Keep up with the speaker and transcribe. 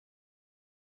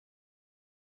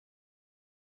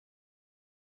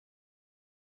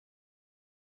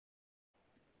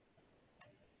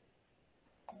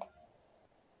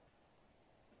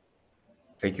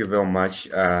Thank you very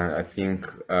much. I think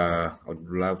I would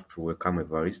love to welcome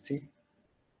Evaristi.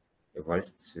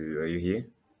 Evarist, are you here?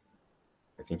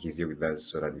 I think he's here with us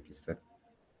so that we can start.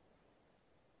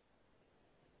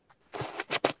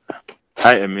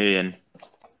 Hi, Emilian.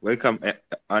 Welcome,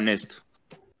 Ernest.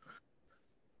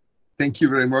 Thank you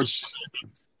very much.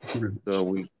 So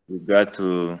we got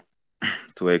to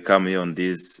welcome you on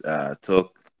this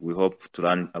talk. We hope to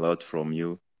learn a lot from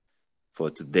you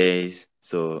for today.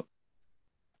 So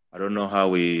I don't know how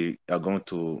we are going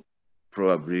to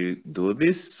probably do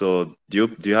this. So do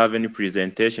you have any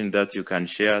presentation that you can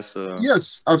share? So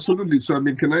yes, absolutely. So I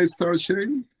mean, can I start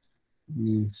sharing? Let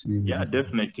me see. Yeah,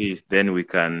 definitely. Then we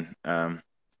can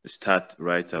start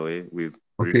right away with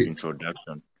brief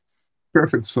introduction.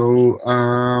 Perfect. So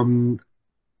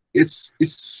it's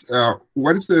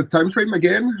what is the time frame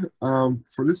again?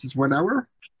 For this is 1 hour.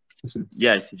 Is it?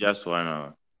 Yeah, it's just 1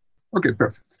 hour. Okay,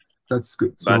 perfect. That's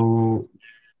good.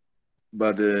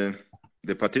 But the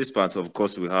participants, of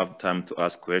course, will have time to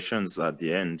ask questions at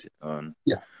the end.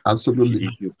 Yeah, absolutely.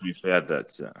 If you prefer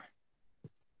that.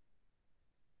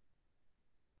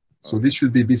 So this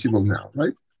should be visible now,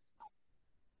 right?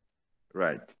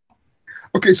 Right.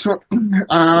 Okay, so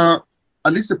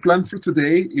at least the plan for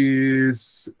today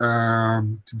is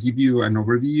to give you an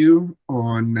overview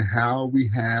on how we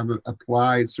have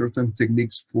applied certain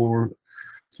techniques for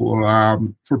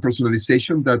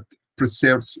personalization that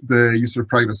preserves the user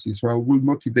privacy. So I will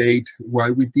motivate why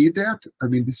we did that. I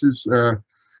mean, this is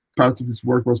part of this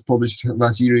work was published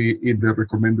last year in the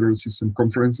Recommender System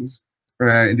conferences.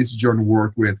 And this is joint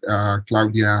work with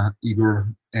Claudia,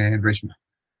 Igor, and Reshma.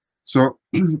 So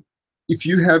if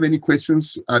you have any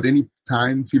questions at any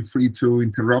time, feel free to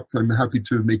interrupt. I'm happy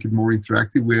to make it more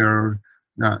interactive. We are,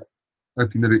 I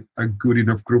think, a good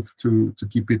enough group to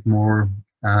keep it more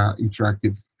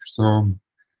interactive. So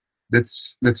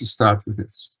let's start with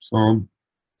this. So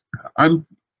I'm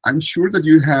sure that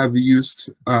you have used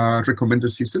recommender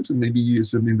systems and maybe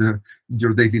use them in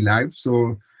your daily life.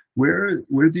 So where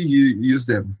do you use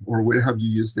them, or where have you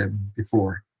used them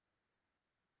before?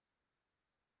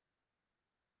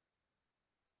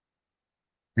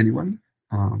 Anyone?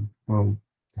 Well,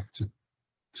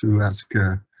 to ask.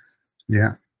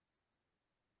 Yeah.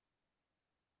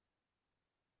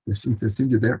 Testing,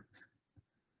 you there?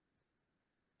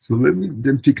 So let me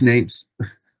then pick names.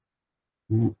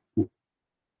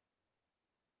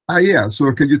 Yeah.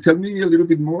 So can you tell me a little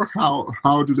bit more?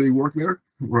 How do they work there?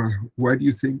 Or why do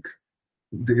you think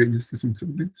they use this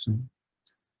internally? So.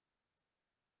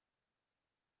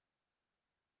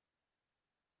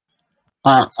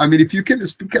 I mean, if you can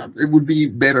speak up, it would be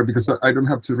better because I don't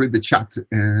have to read the chat,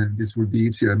 and this would be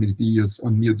easier. I mean, if you just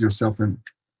unmute yourself and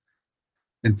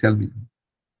tell me.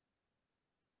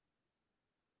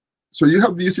 So you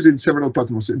have used it in several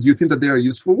platforms. Do you think that they are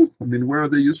useful? I mean, where are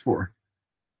they used for?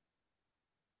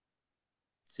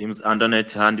 Seems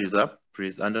Undernet hand is up.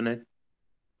 Please, Undernet.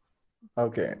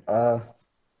 Okay.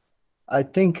 I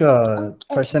think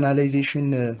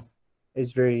personalization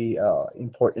is very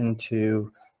important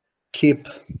to keep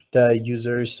the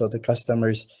users or the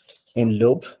customers in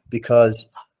loop, because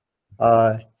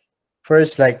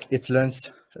first, like, it learns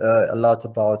a lot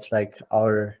about like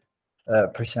our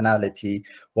personality,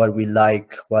 what we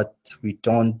like, what we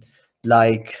don't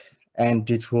like, and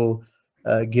it will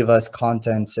give us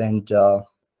content and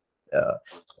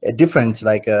a different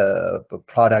like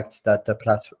product that the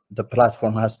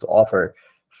platform has to offer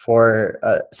for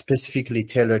specifically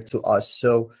tailored to us.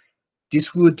 So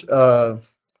this would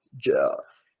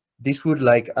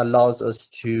like allows us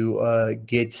to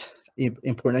get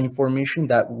important information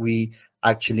that we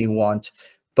actually want.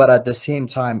 But at the same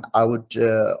time, I would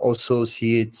also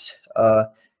see it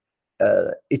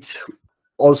it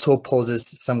also poses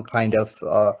some kind of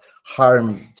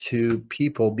harm to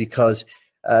people, because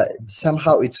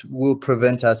somehow it will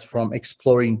prevent us from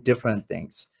exploring different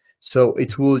things. So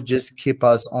it will just keep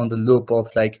us on the loop of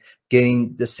like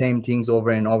getting the same things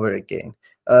over and over again.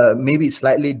 Maybe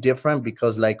slightly different,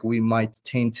 because like we might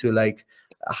tend to like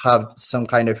have some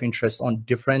kind of interest on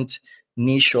different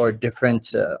niche or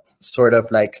different sort of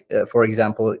like, for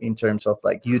example, in terms of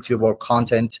like YouTube or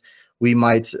content, we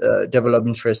might develop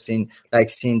interest in like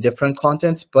seeing different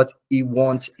contents, but it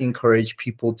won't encourage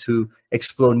people to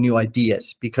explore new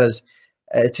ideas, because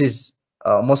it is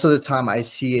most of the time I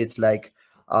see it like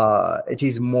it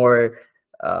is more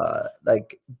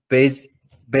like based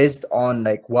on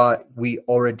like what we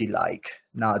already like,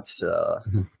 not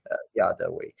yeah,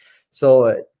 that way.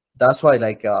 So that's why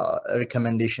like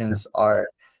recommendations are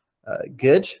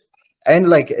good, and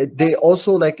like they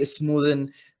also like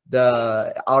smoothen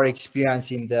our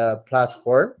experience in the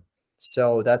platform.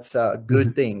 So that's a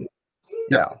good thing.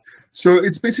 Yeah. So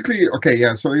it's basically, okay,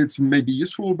 yeah, so it's maybe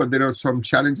useful, but there are some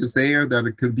challenges there that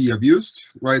it could be abused,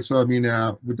 right? So, I mean,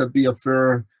 would that be a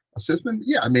fair assessment?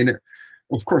 Yeah, I mean,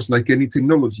 of course, like any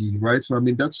technology, right? So, I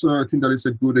mean, that's, I think that is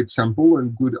a good example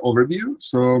and good overview.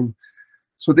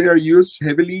 So they are used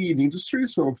heavily in industry.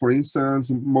 So for instance,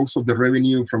 most of the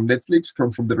revenue from Netflix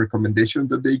come from the recommendation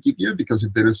that they give you, because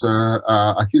if there is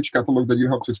a huge catalog that you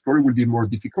have to explore, it will be more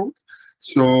difficult.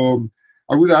 So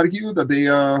I would argue that they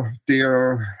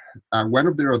are one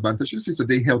of their advantages is that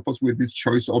they help us with this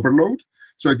choice overload.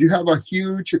 So if you have a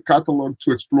huge catalog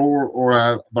to explore or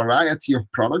a variety of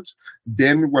products,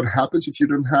 then what happens if you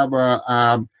don't have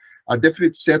a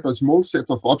definite set, a small set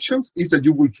of options, is that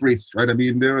you will freeze, right? I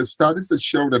mean, there are studies that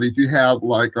show that if you have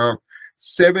like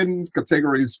 7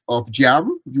 categories of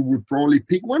jam, you will probably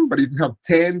pick one, but if you have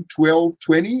 10, 12,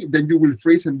 20, then you will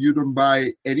freeze and you don't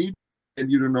buy any,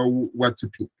 and you don't know what to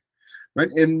pick,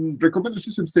 right? And recommender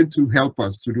systems tend to help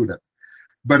us to do that.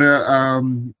 But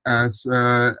as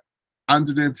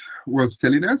Antoinette was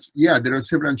telling us, yeah, there are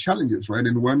several challenges, right?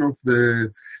 And one of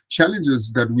the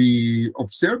challenges that we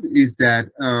observed is that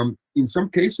in some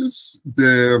cases,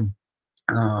 the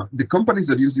companies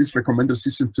that use this recommender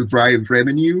system to drive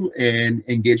revenue and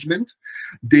engagement,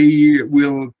 they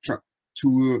will try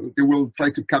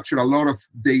to capture a lot of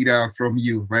data from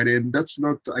you, right? And that's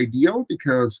not ideal,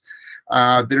 because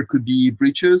there could be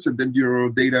breaches, and then your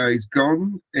data is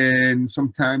gone. And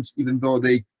sometimes, even though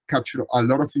they capture a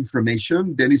lot of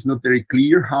information, then it's not very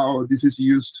clear how this is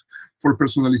used for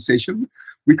personalization.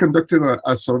 We conducted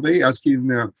a survey asking,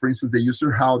 for instance, the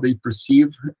user how they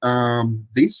perceive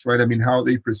this, right? I mean, how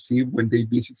they perceive when they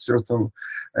visit certain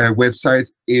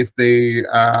websites, if they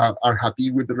are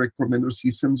happy with the recommender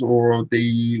systems, or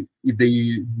if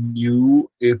they knew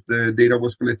if the data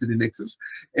was collected in excess.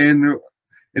 And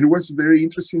it was very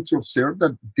interesting to observe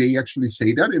that they actually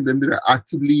say that, and then they're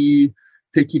actively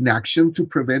taking action to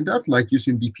prevent that, like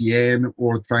using VPN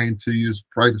or trying to use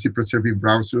privacy-preserving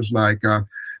browsers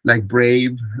like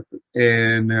Brave,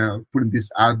 and putting these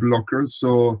ad blockers.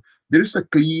 So there is a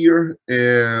clear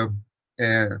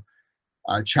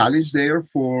challenge there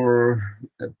for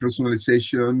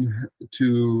personalization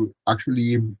to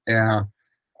actually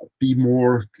be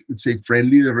more, let's say,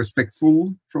 friendly and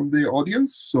respectful from the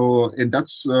audience. So, and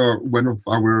that's one of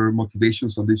our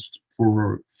motivations on this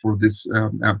for this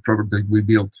product that we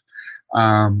built.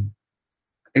 And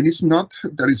it's not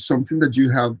that it's something that you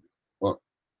have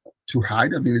to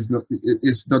hide. I mean,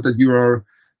 it's not that you are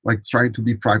like trying to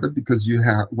be private because you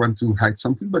want to hide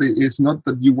something, but it's not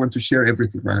that you want to share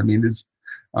everything, right? I mean,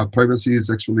 privacy is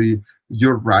actually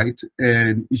your right,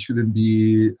 and it shouldn't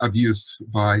be abused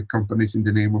by companies in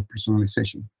the name of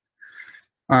personalization.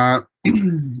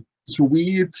 So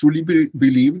we truly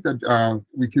believe that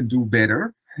we can do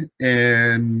better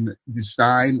and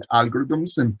design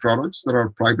algorithms and products that are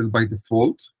private by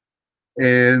default,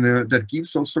 and that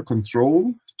gives also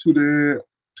control to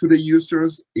the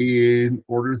users in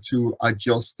order to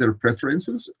adjust their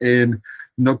preferences and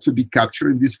not to be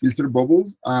captured in these filter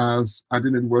bubbles, as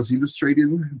Antoinette was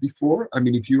illustrating before. I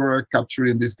mean, if you are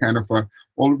capturing this kind of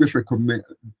always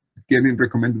getting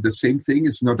recommended the same thing,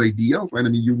 it's not ideal, right? I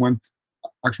mean, you want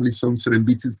actually some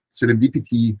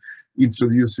serendipity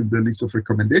introduced in the list of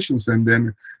recommendations, and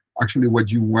then actually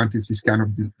what you want is this kind of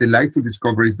delightful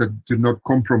discoveries that do not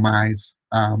compromise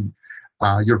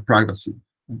your privacy.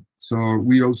 So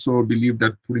we also believe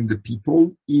that putting the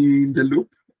people in the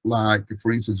loop, like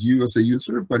for instance you as a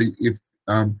user, but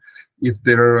if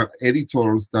there are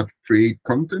editors that create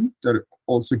content, that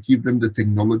also give them the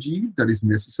technology that is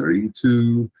necessary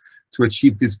to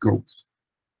achieve these goals.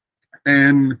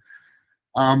 And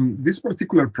this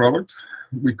particular product,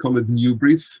 we call it New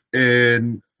Brief,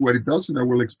 and what it does, and I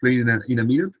will explain in a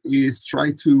minute, is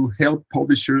try to help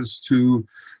publishers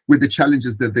with the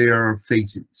challenges that they are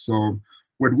facing. So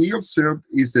what we observed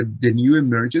is that the new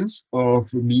emergence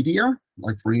of media,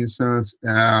 like for instance,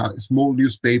 small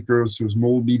newspapers or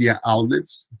small media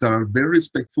outlets that are very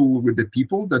respectful with the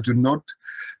people, that do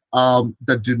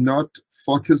not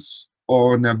focus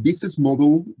on a business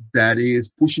model that is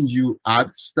pushing you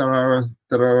ads that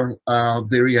are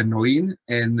very annoying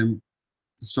and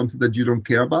something that you don't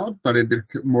care about, but they're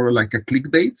more like a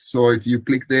clickbait. So if you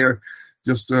click there,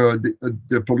 just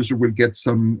the publisher will get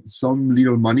some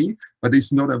little money, but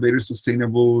it's not a very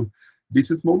sustainable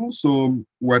business model. So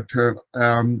what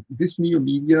this new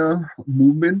media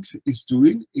movement is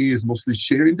doing is mostly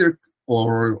sharing their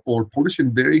or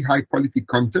publishing very high quality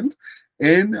content,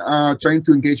 and trying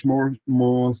to engage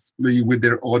mostly with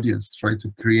their audience, try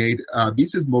to create a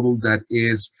business model that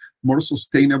is more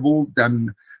sustainable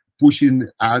than pushing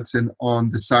ads and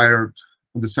on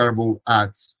undesirable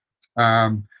ads.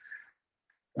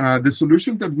 The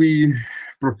solution that we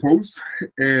proposed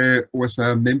was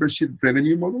a membership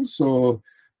revenue model. So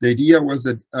the idea was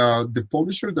that the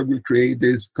publisher that will create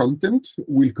this content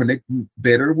will connect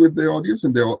better with the audience,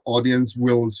 and the audience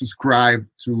will subscribe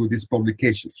to these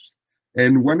publications.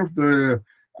 And one of the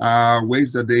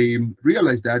ways that they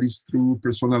realize that is through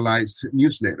personalized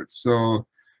newsletters. So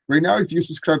right now, if you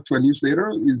subscribe to a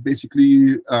newsletter, it's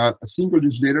basically a single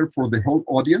newsletter for the whole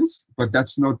audience, but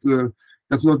that's not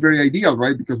very ideal,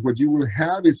 right? Because what you will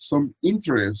have is some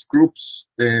interest groups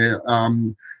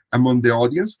among the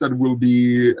audience that will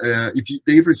be, if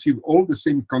they receive all the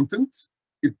same content,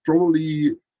 it probably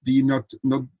be not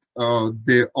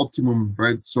the optimum,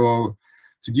 right? So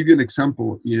to give you an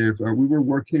example, if we were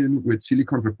working with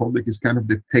Silicon Republic, is kind of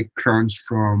the tech crunch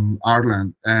from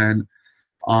Ireland, and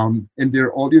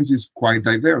their audience is quite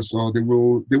diverse. So they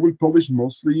will publish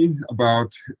mostly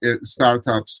about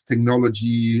startups,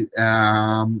 technology,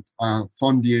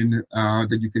 funding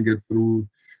that you can get through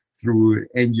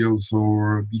angels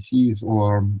or VCs,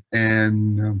 or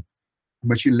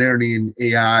machine learning,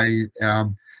 AI,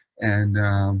 and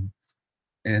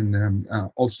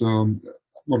also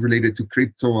more related to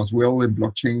crypto as well, and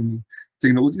blockchain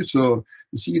technology. So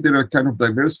you see, there are kind of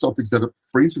diverse topics that,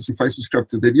 for instance, if I subscribe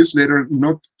to the newsletter,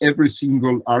 not every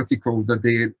single article that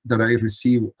I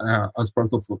receive as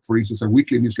part of, for instance, a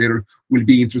weekly newsletter will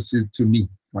be interested to me,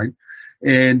 right?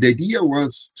 And the idea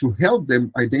was to help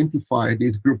them identify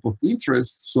this group of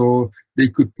interests so they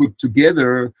could put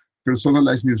together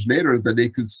personalized newsletters that they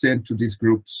could send to these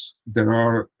groups that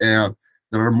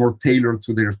are more tailored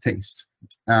to their taste.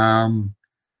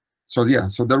 So yeah,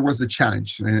 so that was the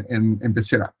challenge and the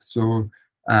setup. So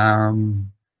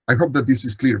I hope that this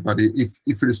is clear, but if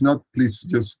it is not, please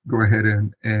just go ahead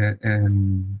and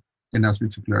ask me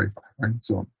to clarify, right?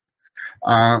 So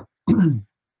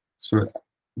so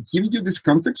giving you this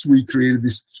context, we created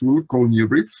this tool called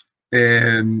NewBrief,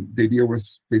 and the idea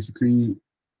was basically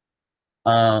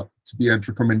to be a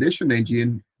recommendation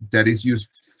engine that is used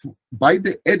by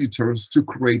the editors to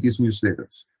create these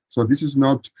newsletters. So this is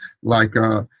not like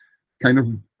a kind of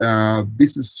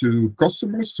business to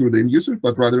customers, to the end users,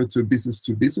 but rather to business,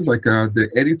 like the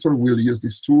editor will use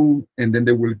this tool, and then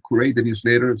they will create the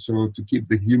newsletter, so to keep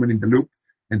the human in the loop,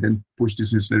 and then push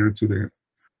this newsletter to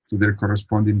their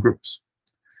corresponding groups.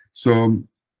 So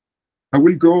I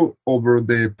will go over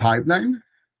the pipeline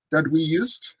that we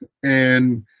used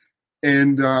and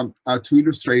to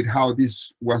illustrate how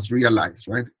this was realized,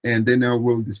 right? And then I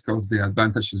will discuss the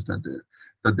advantages that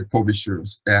the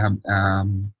publishers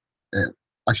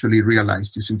actually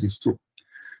realized using this tool.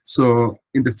 So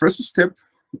in the first step,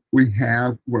 we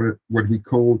have what we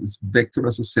call this vector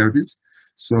as a service.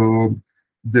 So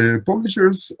the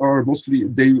publishers are mostly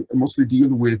deal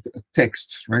with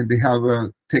text, right? They have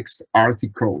text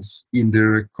articles in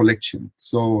their collection.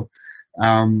 So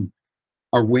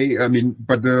a way, I mean,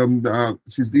 but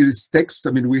since there is text,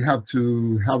 I mean, we have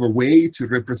to have a way to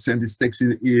represent this text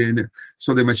in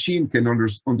so the machine can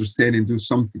understand and do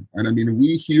something. And I mean,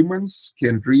 we humans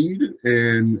can read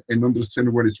and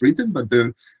understand what is written, but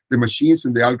the machines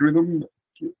and the algorithm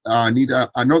need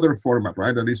another format,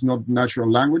 right? That is not natural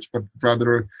language, but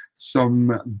rather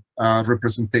some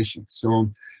representation. So,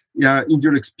 yeah, in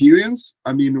your experience,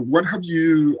 I mean, what have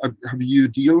you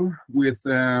deal with?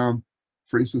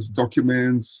 For instance,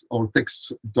 documents or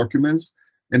text documents,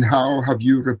 and how have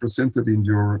you represented in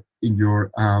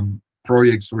your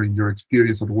projects or in your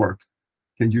experience at work?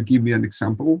 Can you give me an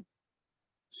example?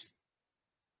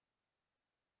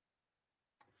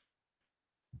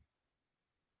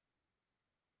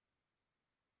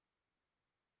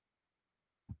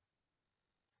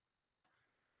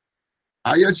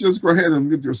 Yes, just go ahead and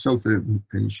mute yourself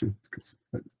and shoot.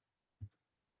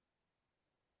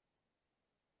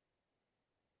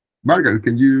 Margaret,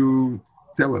 can you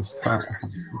tell us how?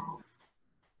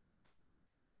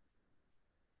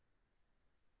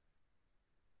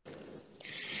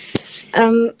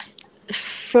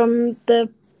 From the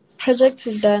projects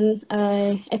we've done,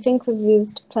 I think we've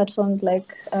used platforms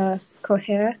like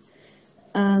Cohere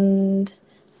and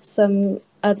some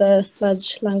other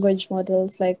large language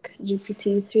models like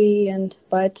GPT-3 and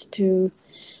BART to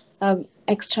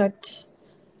extract,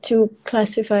 to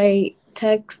classify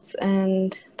texts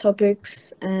and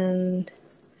topics and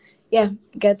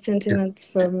get sentiments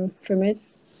from it.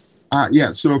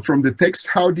 Yeah, so from the text,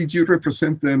 how did you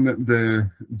represent then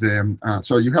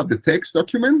so you have the text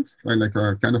document, right, like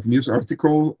a kind of news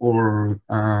article or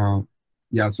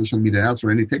social media ads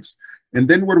or any text, and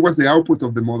then what was the output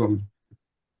of the model?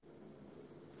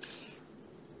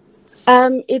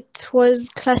 It was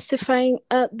classifying.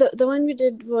 The one we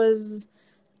did was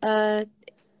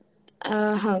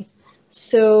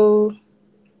so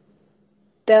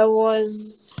there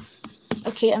was.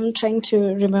 Okay, I'm trying to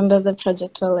remember the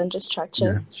project well and just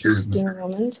structure. Yeah, sure. Just give me a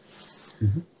moment.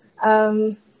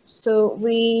 Mhm. So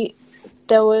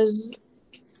there was.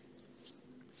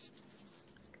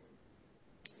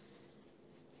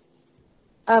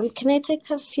 Can I take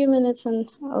a few minutes and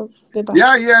I'll be back?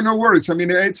 Yeah, no worries. I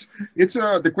mean, it's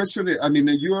the question. I mean,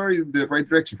 you are in the right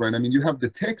direction, right? I mean, you have the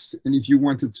text, and if you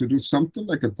wanted to do something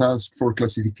like a task for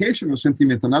classification or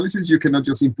sentiment analysis, you cannot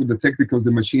just input the text because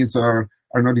the machines are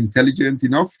not intelligent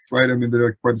enough, right? I mean,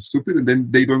 they're quite stupid, and then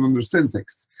they don't understand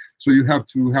text. So you have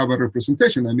to have a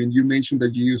representation. I mean, you mentioned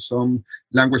that you use some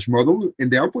language model, and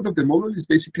the output of the model is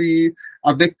basically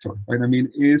a vector, right? I mean,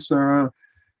 it's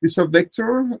a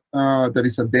vector that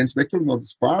is a dense vector, not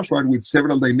sparse, right, with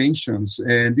several dimensions.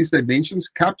 And these dimensions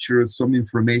capture some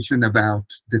information about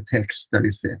the text that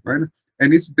is there, right?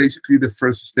 And it's basically the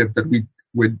first step that we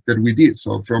did.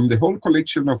 So from the whole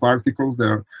collection of articles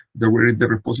that were in the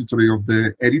repository of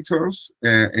the editors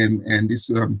and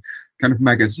this kind of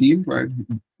magazine, right?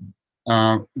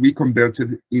 We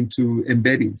converted into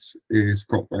embeddings is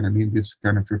called, right? I mean, this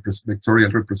kind of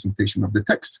vectorial representation of the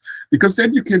text, because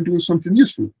then you can do something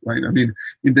useful, right? I mean,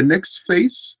 in the next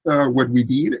phase, what we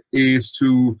did is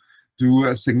to do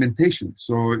a segmentation.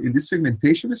 So in this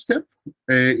segmentation step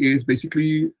is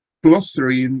basically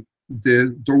clustering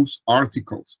those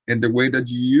articles, and the way that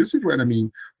you use it, right? I mean,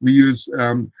 we use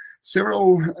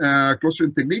several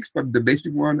clustering techniques, but the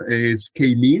basic one is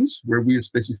k-means, where we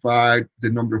specified the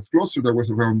number of clusters. That was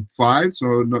around 5,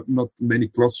 so not many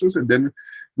clusters. And then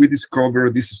we discover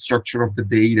this structure of the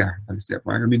data that is there,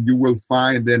 right? I mean, you will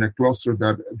find then a cluster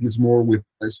that deals more with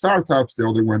startups, the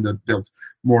other one that dealt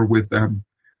more with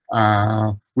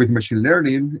machine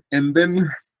learning, and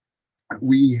then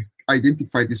we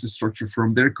identify this structure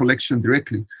from their collection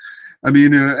directly. I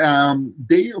mean,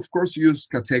 they, of course, use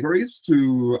categories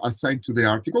to assign to the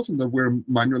articles and that were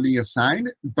manually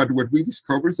assigned. But what we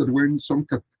discovered is that there were in some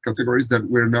categories that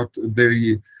were not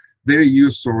very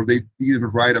used, or they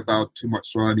didn't write about too much.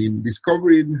 So, I mean,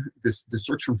 discovering the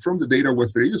structure from the data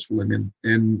was very useful. I mean,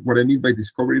 and what I mean by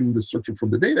discovering the structure from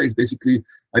the data is basically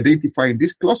identifying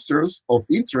these clusters of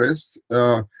interest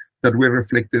that were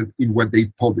reflected in what they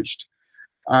published.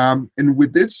 And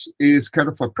with this is kind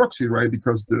of a proxy, right?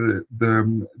 Because the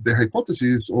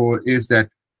hypothesis is that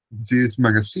this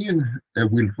magazine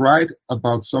will write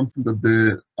about something that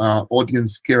the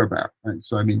audience care about, right?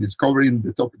 So, I mean, discovering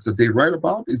the topics that they write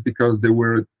about is because they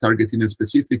were targeting a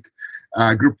specific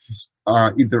group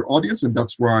in their audience, and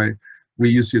that's why we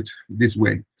use it this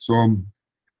way. So,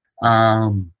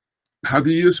 have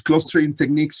you used clustering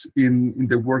techniques in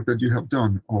the work that you have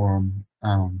done, or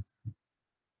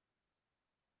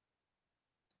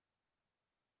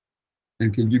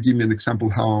and can you give me an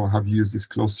example how have you used this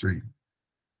clustering?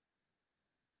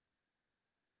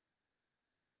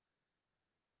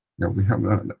 Yeah, we have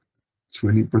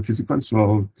 20 participants, so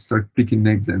I'll start picking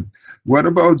names then. What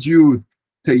about you,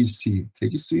 Tasty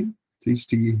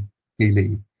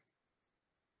Haley?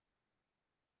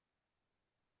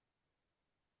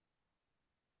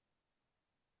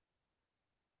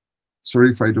 Sorry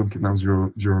if I don't pronounce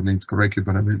your name correctly,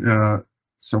 but I mean,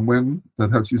 someone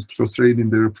that has used clustering in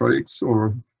their projects,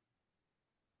 or?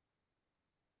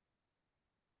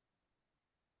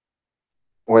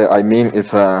 Well, I mean,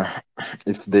 if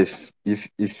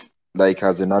like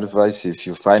as an advice, if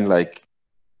you find like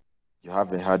you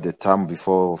haven't had the term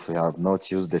before, or if you have not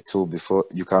used the tool before,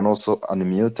 you can also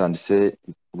unmute and say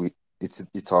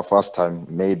it's our first time.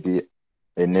 Maybe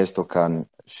Ernesto can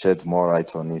shed more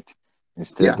light on it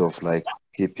instead of like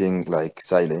keeping like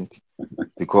silent,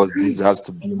 because this has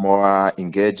to be more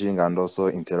engaging and also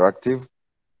interactive.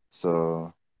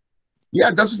 So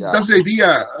yeah, that's the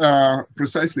idea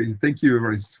precisely. Thank you,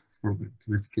 Evarist, for the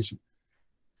clarification.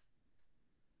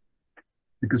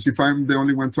 Because if I'm the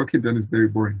only one talking, then it's very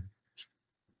boring.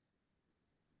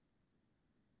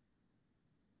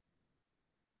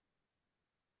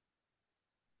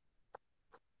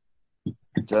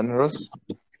 Generous,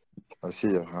 I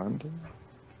see your hand.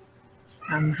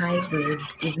 Hi, good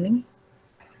evening.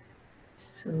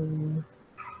 So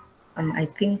I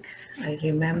think I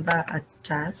remember a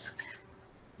task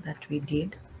that we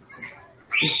did,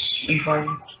 which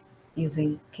involved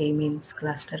using k-means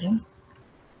clustering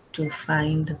to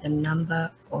find the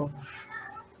number of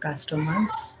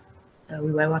customers.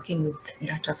 We were working with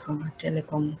data from a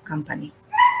telecom company,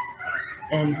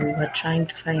 and we were trying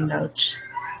to find out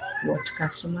what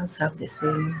customers have the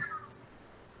same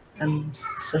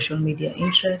social media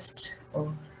interest,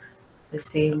 or the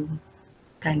same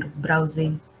kind of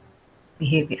browsing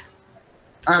behavior.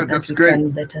 So That's we great.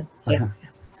 Can better,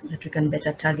 so that we can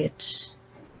better target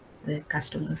the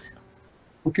customers.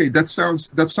 Okay, that sounds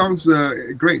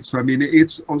great. So I mean,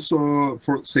 it's also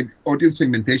for audience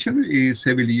segmentation is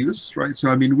heavily used, right? So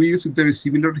I mean, we use it very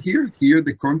similar here. Here,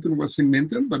 the content was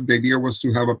segmented, but the idea was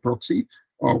to have a proxy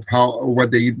of what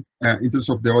the interest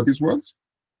of the audience was.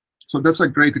 So that's a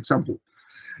great example.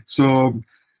 So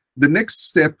the next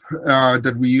step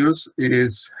that we use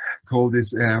is called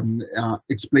this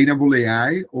explainable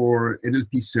AI or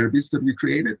NLP service that we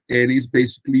created, and it's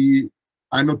basically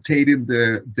annotating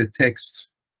the text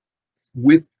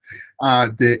with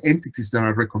the entities that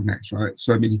are recognized, right?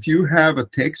 So I mean, if you have a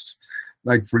text,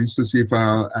 like for instance, if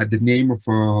the name of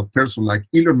a person like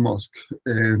Elon Musk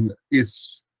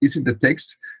is in the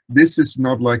text, this is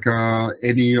not like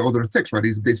any other text, right?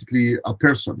 It's basically a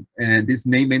person, and this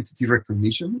name entity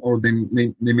recognition or the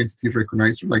name entity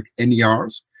recognizer, like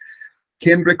NERs,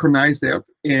 can recognize that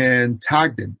and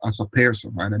tag them as a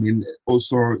person, right? I mean,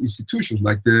 also institutions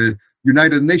like the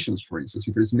United Nations, for instance,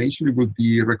 if it's a nation, it would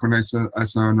be recognized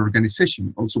as an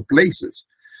organization, also places.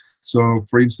 So,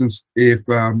 for instance, if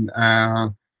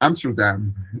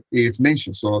Amsterdam is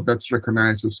mentioned, so that's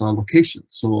recognized as a location.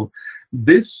 So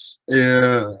this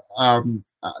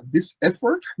this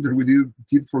effort that we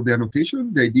did for the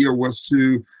annotation, the idea was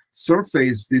to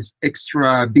surface these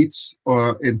extra bits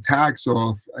and tags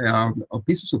of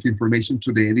pieces of information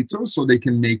to the editor, so they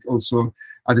can make also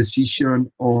a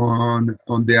decision on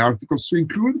the articles to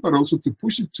include, but also to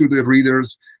push it to the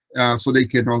readers so they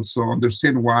can also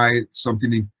understand why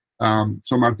something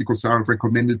some articles are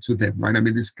recommended to them, right? I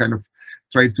mean, this kind of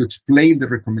trying to explain the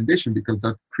recommendation, because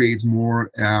that creates more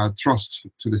trust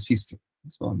to the system.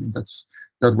 So I mean,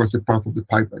 that was a part of the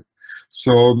pipeline.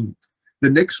 So the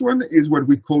next one is what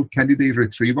we call candidate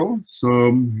retrieval. So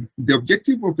the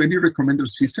objective of any recommender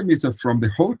system is that from the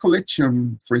whole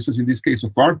collection, for instance, in this case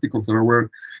of articles, there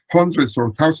were hundreds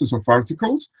or thousands of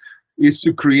articles, is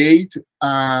to create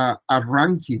a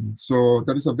ranking. So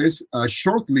that is a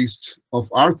short list of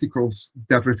articles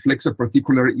that reflects a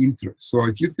particular interest. So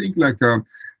if you think like,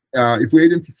 if we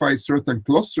identify certain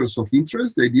clusters of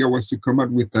interest, the idea was to come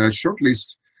up with a short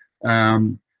list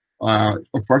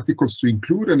of articles to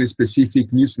include and a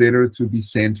specific newsletter to be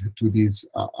sent to this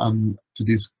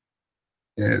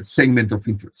segment of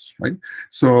interest, right?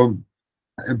 So,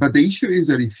 but the issue is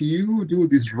that if you do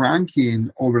this ranking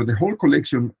over the whole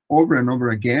collection over and over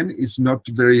again, it's not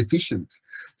very efficient.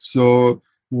 So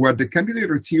what the candidate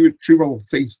retrieval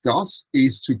phase does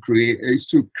is to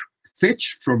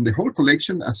fetch from the whole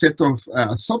collection a set of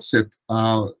subset,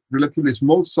 relatively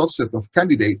small subset of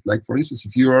candidates. Like for instance,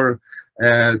 if you are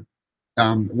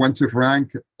want to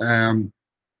rank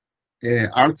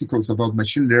articles about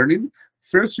machine learning,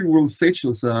 first you will fetch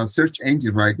as a search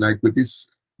engine, right? Like with these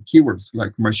keywords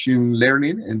like machine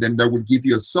learning, and then that will give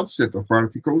you a subset of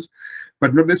articles,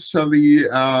 but not necessarily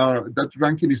that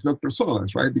ranking is not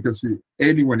personalized, right? Because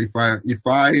anyone, if I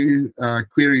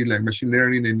query like machine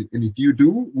learning, and if you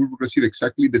do, we will receive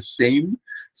exactly the same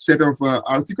set of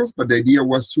articles, but the idea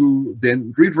was to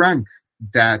then re-rank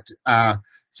that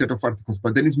set of articles,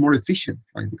 but then it's more efficient,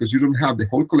 right? Because you don't have the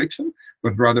whole collection,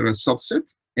 but rather a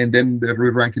subset, and then the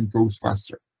re-ranking goes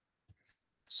faster.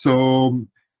 So,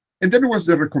 and then it was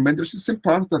the recommender system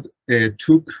part that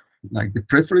took like the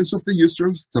preference of the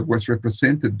users that was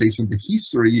represented based on the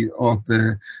history of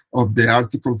the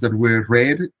articles that were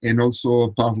read, and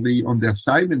also partly on the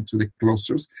assignment to the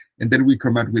clusters, and then we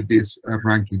come out with this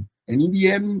ranking. And in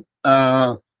the end,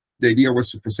 the idea was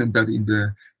to present that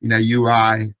in a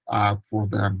UI for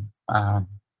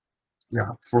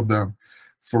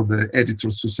the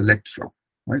editors to select from,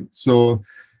 right? So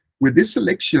with this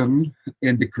selection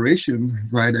and the creation,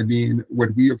 right, I mean,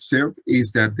 what we observed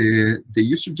is that the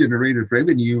user-generated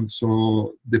revenue,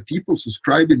 so the people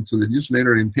subscribing to the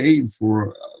newsletter and paying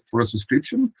for a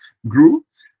subscription, grew.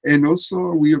 And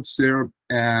also we observed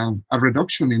a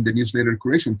reduction in the newsletter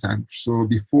creation time. So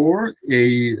before,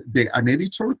 an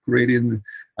editor creating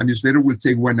a newsletter will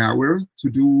take 1 hour to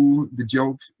do the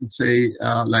job, let's say,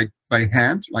 like by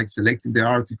hand, like selecting the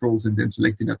articles and then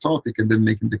selecting a topic and then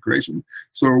making the creation.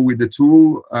 So with the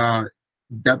tool,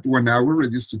 that 1 hour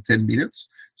reduced to 10 minutes.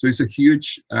 So it's a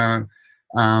huge time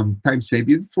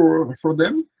saving for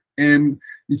them. And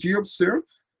if you observe,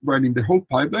 right, in the whole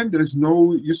pipeline, there is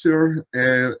no user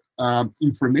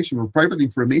information or private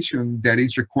information that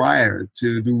is required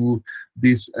to do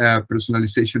this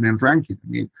personalization and ranking. I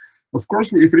mean, of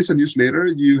course, if it is a newsletter,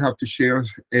 you have to share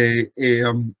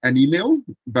an email,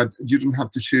 but you don't have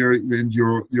to share even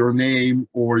your name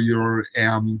or your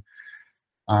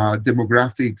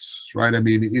demographics, right? I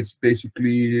mean, it's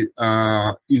basically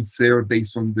inferred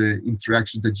based on the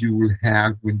interaction that you will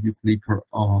have when you click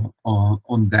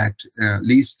on that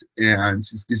list. And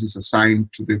since this is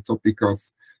assigned to the topic of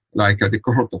like the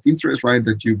cohort of interest, right,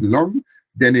 that you belong,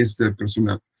 then it's the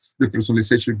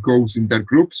personalization goes in that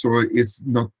group. So it's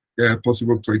not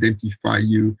possible to identify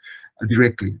you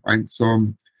directly, right?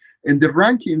 So, and the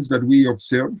rankings that we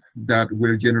observed that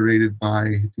were generated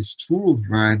by this tool,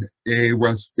 right,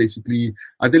 was basically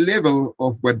at the level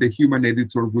of what the human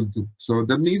editor will do. So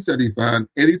that means that if an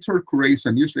editor creates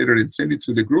a newsletter and sends it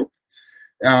to the group,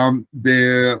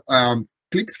 the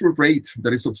click-through rate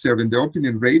that is observed and the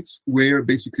opinion rates were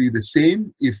basically the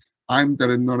same if I'm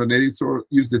not an editor,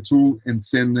 use the tool and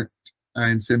send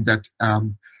that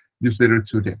newsletter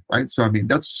to them, right? So I mean,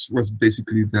 that's was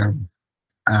basically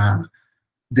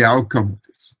the outcome of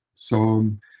this. So,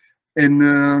 and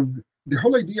the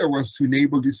whole idea was to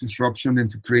enable this disruption and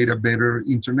to create a better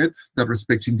internet that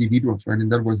respects individuals, right?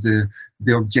 And that was the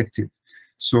objective.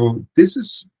 So this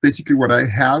is basically what I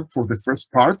have for the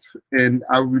first part, and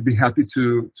I will be happy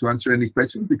to answer any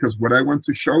questions, because what I want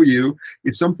to show you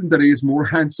is something that is more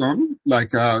hands-on,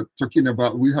 like talking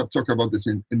about, we have talked about this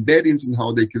in embeddings and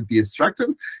how they can be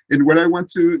extracted. And what I want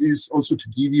to is also to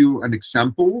give you an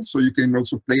example so you can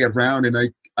also play around, and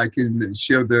I can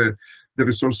share the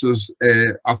resources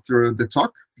after the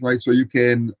talk, right? So you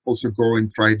can also go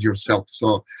and try it yourself.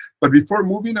 So, but before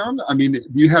moving on, I mean, do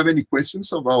you have any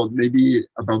questions about maybe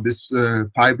about this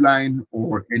pipeline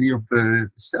or any of the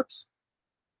steps?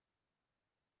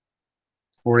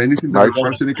 Or anything that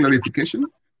requires any clarification?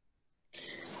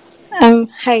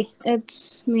 Hi,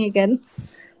 it's me again.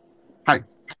 Hi.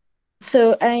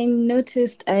 So I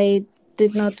noticed I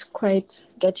did not quite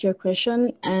get your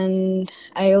question, and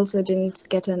I also didn't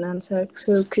get an answer.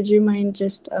 So could you mind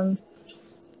just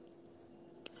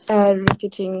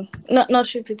repeating,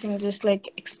 not repeating, just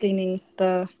like explaining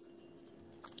the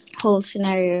whole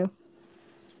scenario?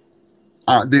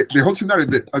 The whole scenario,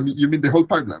 I mean, you mean the whole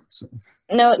pipeline? So.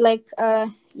 No, like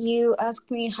you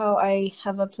asked me how I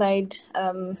have applied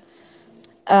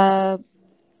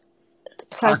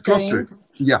clustering.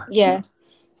 Yeah. Yeah.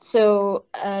 So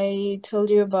I told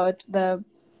you about the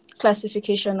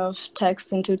classification of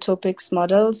text into topics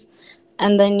models,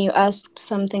 and then you asked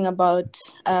something about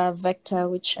vector,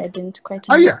 which I didn't quite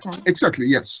understand. Yeah, exactly,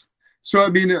 yes. So I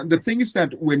mean, the thing is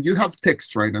that when you have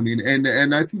text, right? I mean,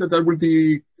 and I think that will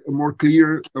be more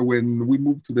clear when we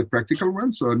move to the practical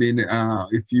one. So I mean,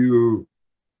 if you,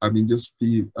 I mean, just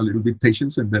be a little bit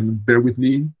patient and then bear with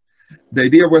me. The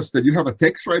idea was that you have a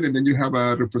text, right, and then you have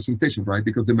a representation, right?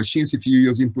 Because the machines, if you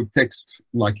use input text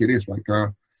like it is, like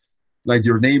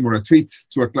your name or a tweet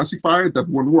to a classifier, that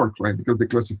won't work, right? Because the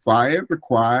classifier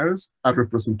requires a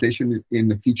representation in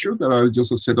the feature that are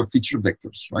just a set of feature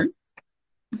vectors, right?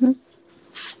 Mm-hmm.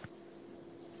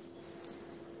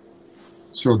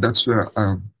 So that's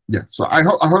yeah. So I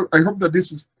hope that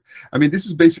this is. I mean, this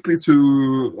is basically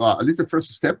to at least the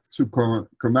first step to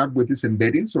come up with these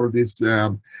embeddings or these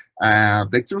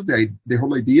vectors. The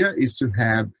whole idea is to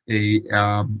have a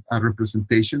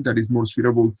representation that is more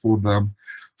suitable for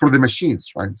the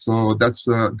machines, right? So that's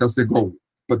the goal.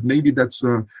 But maybe that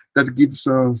gives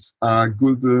us a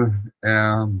good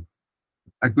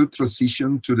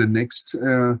transition to the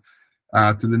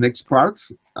next part.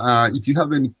 If you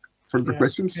have any further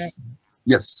questions,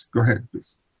 yes, go ahead,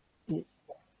 please.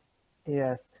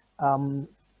 Yes. Can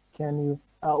you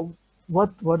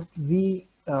what we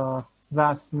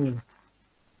VAS mean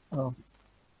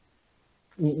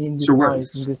in this So in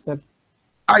this step?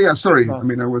 Yeah, sorry. VAS. I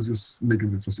mean, I was just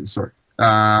making the transition. Sorry.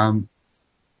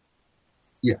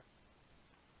 Yeah.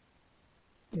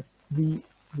 Yes.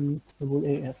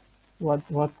 VAS. What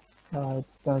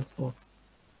it stands for?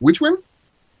 Which one?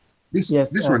 This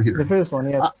one here. The first one,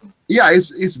 yes. Yeah,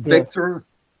 it's vector.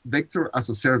 Vector as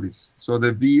a service. So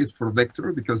the V is for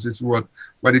vector because it's what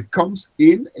it comes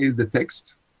in is the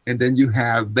text, and then you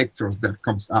have vectors that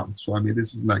comes out. So I mean,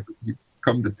 this is like you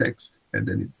come the text, and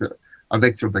then it's a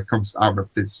vector that comes out of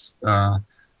this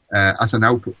as an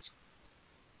output.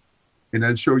 And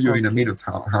I'll show you in a minute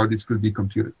how this could be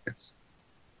computed. Yes.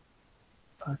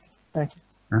 Okay. Thank you.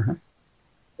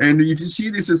 And if you see,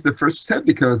 this is the first step,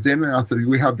 because then after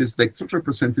we have this vector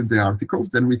representing the articles,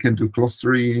 then we can do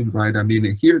clustering, right? I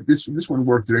mean, here, this one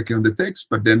works directly on the text,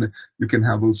 but then you can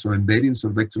have also embeddings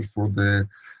or vectors for the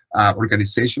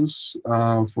organizations,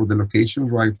 for the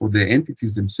locations, right? For the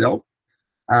entities themselves.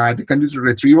 The candidate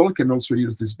retrieval can also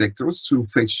use these vectors to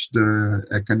fetch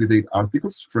the candidate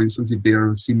articles, for instance, if they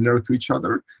are similar to each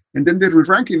other. And then the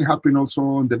re-ranking happen also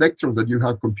on the vectors that you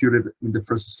have computed in the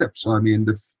first step. So, I mean,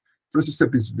 the first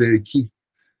step is very key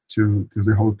to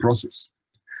the whole process.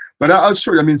 But I'll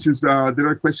show you. I mean, since there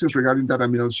are questions regarding that, I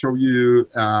mean, I'll show you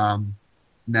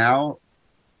now.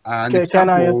 Can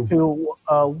I ask you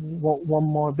one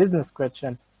more business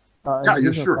question?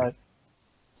 Yeah, sure. Side.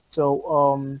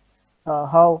 So,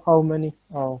 how many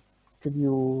could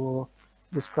you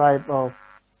describe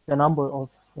the number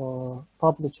of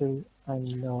publisher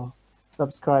and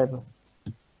subscriber?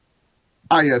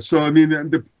 Yeah. So I mean, I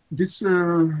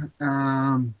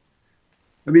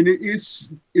mean,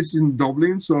 it's in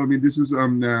Dublin. So I mean, this is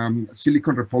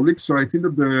Silicon Republic. So I think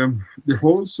that the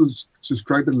whole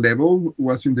subscriber level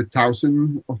was in the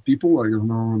 1,000 of people. I don't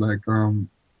know, like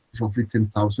roughly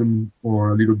 10,000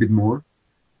 or a little bit more.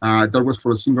 That was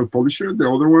for a single publisher. The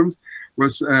other ones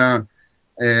was a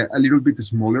little bit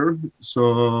smaller.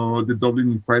 So the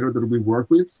Dublin Inquirer that we work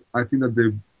with, I think that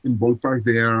in ballpark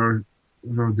they are,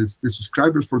 you know, the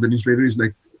subscribers for the newsletter is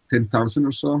like 10,000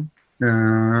 or so.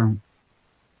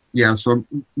 Yeah, so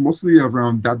mostly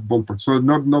around that ballpark. So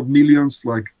not millions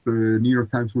like the New York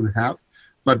Times would have,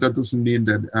 but that doesn't mean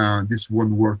that this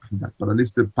won't work on that. But at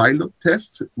least the pilot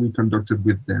test we conducted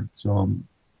with them. So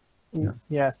yeah.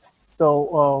 Yes.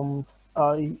 So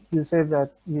you said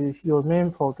that your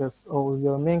main focus or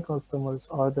your main customers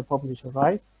are the publisher,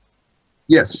 right?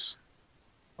 Yes.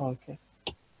 Okay.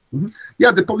 Mm-hmm.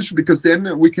 Yeah, the publisher, because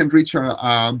then we can reach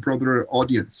a broader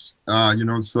audience. You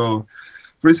know, so.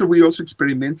 For instance, we also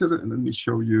experimented, and let me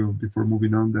show you before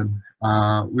moving on. Then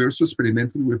we also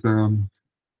experimented with a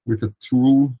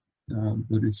tool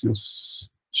that is just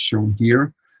shown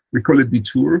here. We call it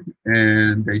Detour,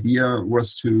 and the idea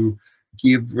was to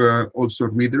give also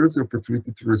readers the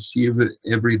opportunity to receive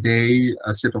every day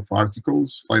a set of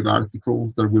articles, 5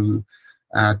 articles that will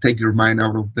take your mind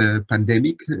out of the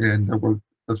pandemic, and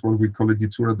that's what we call it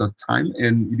Detour at that time.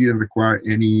 And it didn't require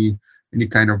any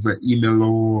kind of email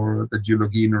or that you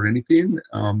log in or anything.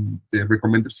 The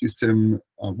recommender system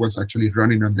was actually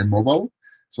running on the mobile.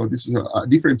 So this is a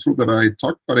different tool that I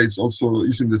talked, but it's also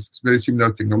using this very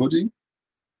similar technology.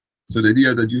 So the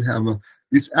idea that you have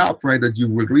this app, right, that you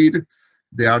will read,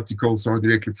 the articles are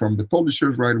directly from the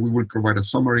publishers, right? We will provide a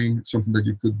summary, something that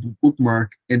you could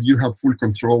bookmark, and you have full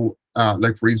control,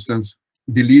 like for instance,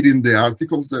 deleting the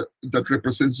articles that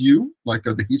represents you, like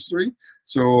the history,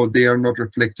 so they are not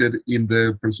reflected in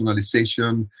the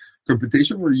personalization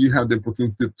computation, where you have the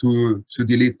opportunity to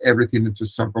delete everything and to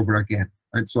start over again,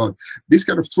 right? So this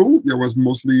kind of tool, it was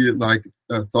mostly like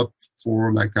thought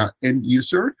for like an end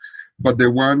user, but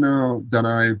the one that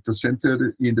I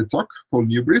presented in the talk called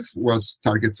New Brief was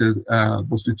targeted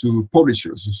mostly to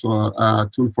publishers, so a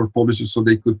tool for publishers so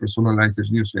they could personalize their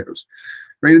newsletters.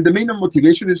 Right, and the main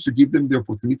motivation is to give them the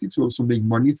opportunity to also make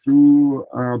money through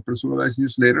personalized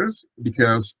newsletters,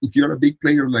 because if you're a big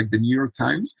player like the New York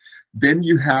Times, then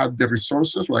you have the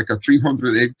resources, like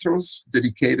 300 editors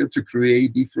dedicated to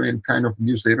create different kind of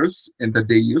newsletters, and that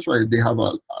they use, right? They have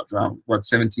around, what,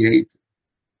 78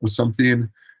 or something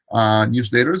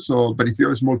newsletters. So, but if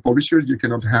you're a small publisher, you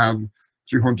cannot have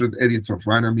 300 editors,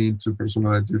 right? I mean, to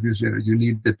personalize your newsletter, you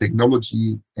need the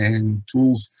technology and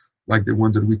tools like the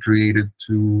one that we created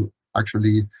to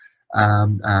actually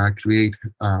create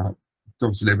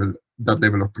that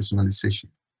level of personalization.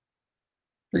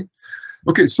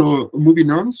 Okay, so moving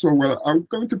on. So what I'm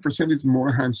going to present is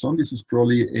more hands-on. This is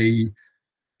probably a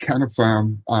kind of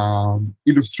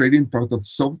illustrating part of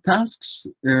subtasks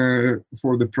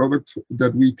for the product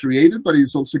that we created, but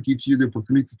it also gives you the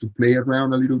opportunity to play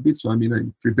around a little bit. So I mean, I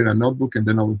prepared a notebook, and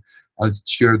then I'll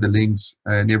share the links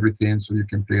and everything so you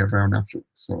can play around after.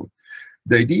 So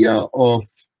the idea of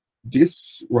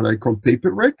this, what I call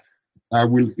paper rec, I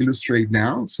will illustrate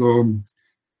now. So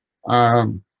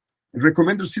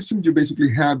recommender system, you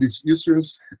basically have these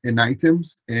users and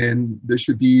items, and there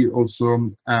should be also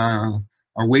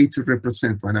a way to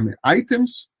represent, right? I mean,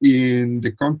 items in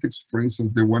the context, for instance,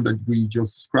 the one that we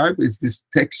just described is this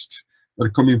text that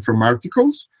are coming from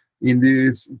articles. In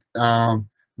this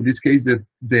case,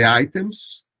 the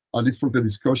items, at least for the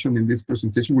discussion in this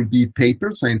presentation, will be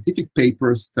papers, scientific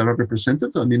papers that are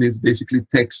represented. I mean, it's basically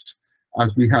text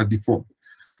as we had before,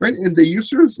 right? And the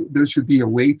users, there should be a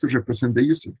way to represent the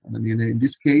user. I mean, in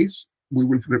this case, we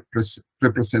will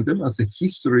represent them as the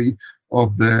history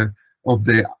of the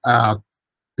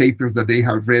papers that they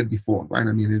have read before, right?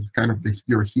 I mean, it's kind of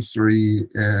your history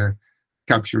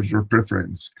captures your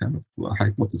preference kind of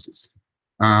hypothesis.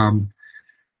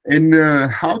 And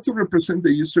how to represent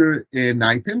the user in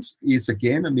items is,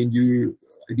 again, I mean,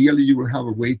 ideally you will have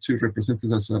a way to represent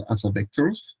it as a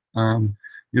vectors.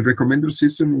 In recommender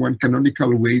system, one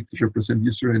canonical way to represent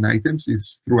user in items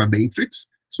is through a matrix.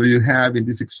 So you have, in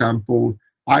this example,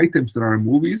 items that are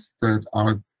movies that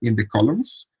are in the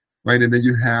columns, right? And then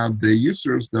you have the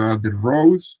users that are the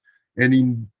rows, and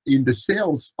in the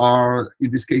cells are,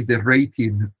 in this case, the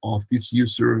rating of this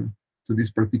user to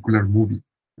this particular movie.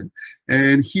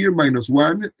 And here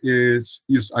 -1 is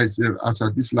used as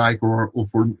a dislike, or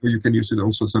you can use it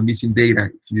also as a missing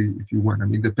data if you want. I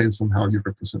mean, it depends on how you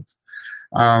represent.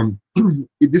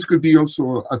 This could be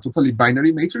also a totally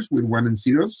binary matrix with 1 and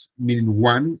zeros, meaning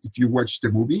 1 if you watch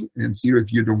the movie and 0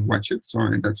 if you don't watch it. So,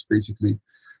 and that's basically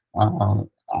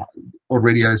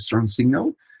already a strong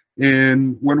signal.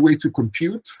 And one way to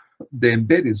compute the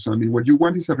embedding. So, I mean, what you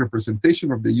want is a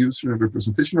representation of the user, and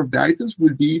representation of the items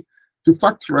would be to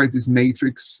factorize this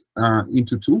matrix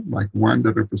into 2, like 1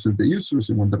 that represents the users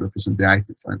and 1 that represents the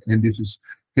items. Right? And this is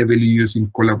heavily used in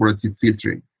collaborative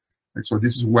filtering. Right? So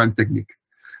this is one technique.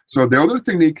 So the other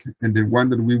technique, and the one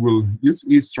that we will use,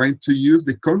 is trying to use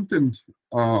the content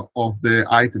of the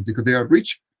item, because they are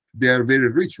rich. They are very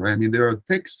rich, right? I mean, there are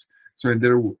texts, so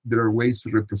there are ways to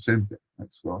represent them.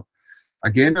 Right? So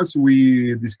again, as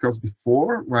we discussed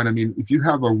before, right? I mean, if you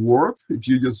have a word, if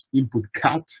you just input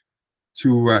cat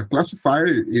to a classifier,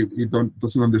 it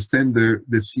doesn't understand the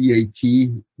CAT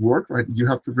word, right? You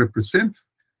have to represent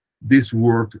this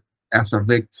word as a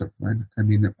vector, right? I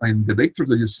mean, and the vectors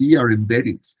that you see are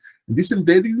embeddings. And these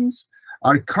embeddings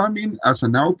are coming as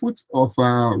an output of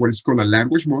what is called a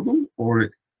language model,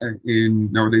 or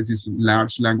nowadays these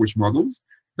large language models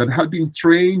that have been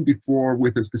trained before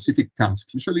with a specific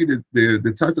task. Usually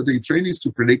the task that they train is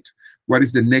to predict what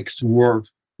is the next word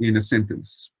in a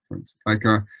sentence, for instance. Like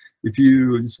if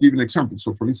you just give an example.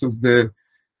 So for instance,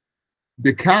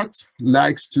 the cat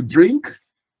likes to drink.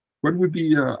 What would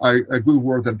be a good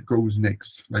word that goes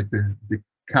next? Like the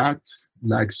cat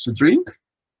likes to drink.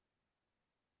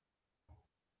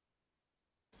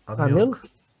 Milk.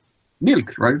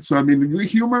 Milk, right? So I mean, we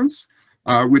humans,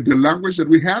 with the language that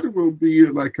we had, will be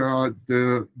like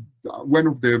one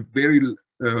of the very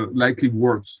likely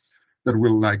words that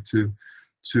we'll like to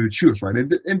choose, right?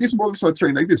 And these models are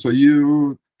trained like this. So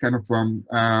you kind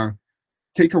of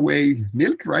take away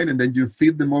milk, right? And then you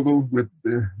feed the model with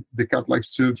the cat likes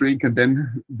to drink, and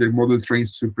then the model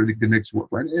trains to predict the next word,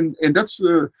 right? And that's,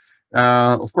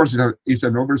 of course, it's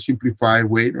an oversimplified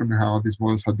way on how these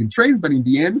models have been trained, but in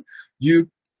the end, you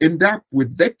end up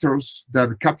with vectors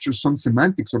that capture some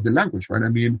semantics of the language, right? I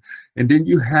mean, and then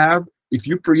you have, if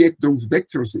you project those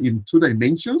vectors in 2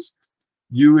 dimensions,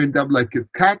 you end up like a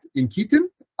cat and kitten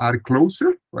are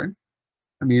closer, right?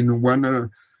 I mean, one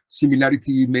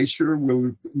similarity measure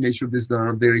will measure this that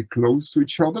are very close to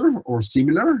each other or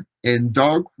similar, and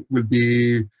dog will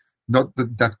be not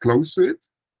that close to it,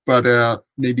 but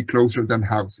maybe closer than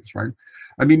houses, right?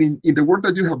 I mean, in the work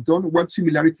that you have done, what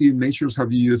similarity measures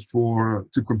have you used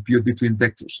to compute between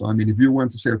vectors? So, I mean, if you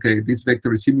want to say, okay, this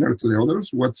vector is similar to the others,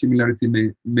 what similarity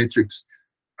metrics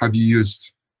have you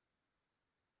used?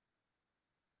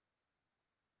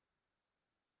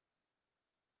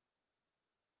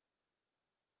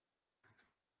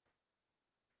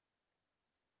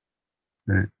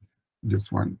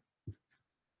 Just one.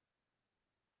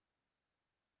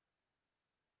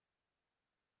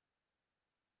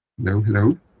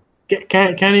 Hello.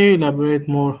 Can you elaborate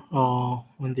more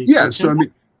on the Yeah, question? so I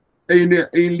mean,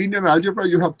 in linear algebra,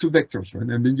 you have 2 vectors, right?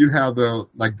 And then you have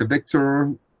like the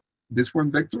vector, this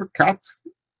one vector, cat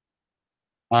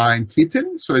and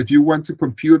kitten. So if you want to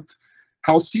compute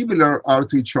how similar are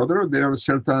to each other, there are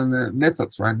certain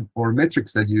methods, right, or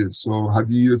metrics that you use. So have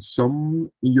you used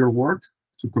some in your work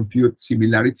to compute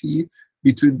similarity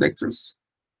between vectors?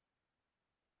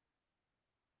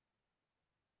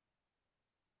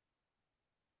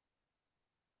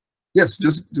 Yes,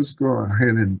 just go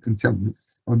ahead and tell me.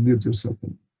 Unmute yourself.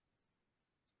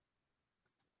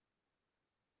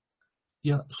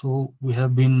 Yeah, so we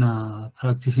have been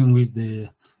practicing with the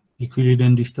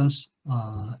Euclidean distance.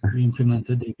 We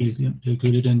implemented the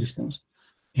Euclidean distance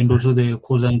and also the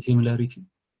cosine similarity.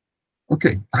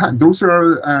 Okay, those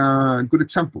are good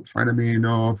examples, right? I mean,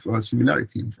 of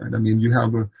similarity, right? I mean, you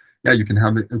have, yeah, you can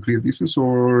have a Euclidean distance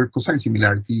or cosine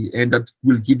similarity, and that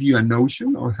will give you a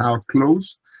notion of how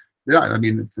close they are. I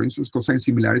mean, for instance, cosine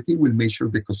similarity will measure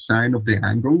the cosine of the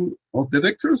angle of the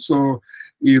vector. So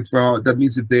if that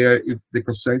means that if the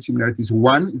cosine similarity is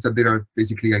 1, is that they are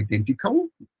basically identical.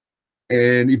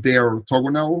 And if they are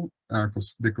orthogonal,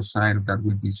 the cosine of that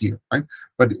will be 0, right?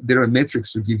 But there are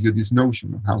metrics to give you this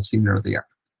notion of how similar they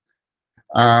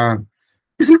are.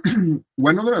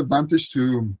 One other advantage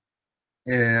to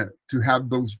have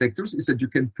those vectors is that you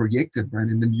can project it, right?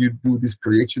 And then you do this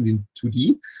projection in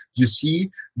 2D. You see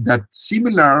that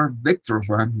similar vectors,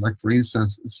 right? Like for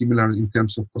instance, similar in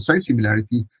terms of cosine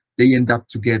similarity, they end up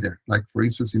together. Like for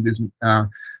instance, in this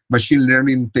machine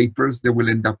learning papers, they will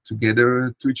end up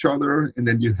together to each other, and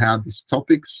then you have these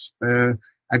topics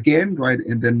again, right?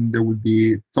 And then there will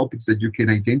be topics that you can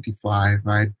identify,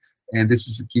 right? And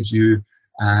this gives you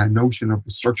a notion of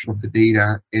the structure of the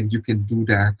data, and you can do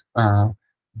that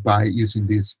by using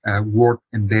these word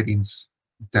embeddings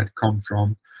that come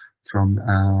from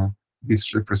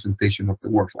this representation of the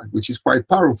word, which is quite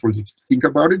powerful. If you think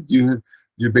about it, you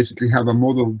basically have a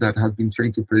model that has been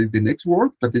trained to predict the next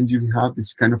word, but then you have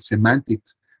this kind of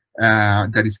semantics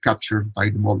that is captured by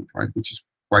the model, right, which is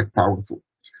quite powerful.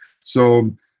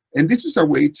 So, and this is a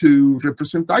way to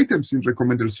represent items in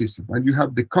recommender system, and you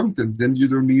have the content, then you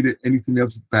don't need anything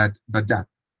else but that.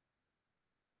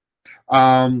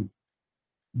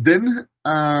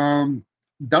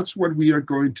 That's what we are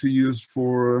going to use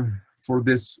for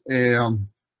this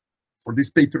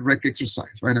paper rec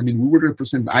exercise, right? I mean, we will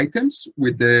represent items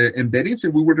with the embeddings,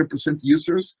 and we will represent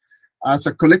users as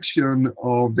a collection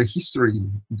of the history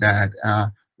that,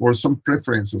 or some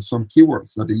preference or some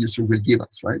keywords that the user will give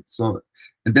us, right? So,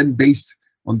 and then based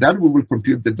on that, we will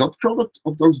compute the dot product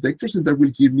of those vectors, and that will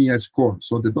give me a score.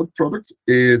 So the dot product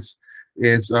is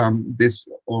this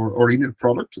or inner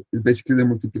product is basically the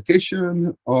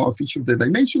multiplication of each of the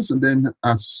dimensions, and then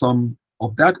a sum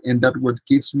of that, and that what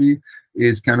gives me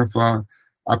is kind of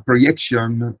a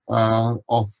projection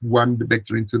of one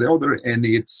vector into the other, and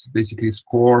it's basically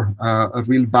score a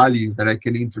real value that I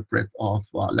can interpret of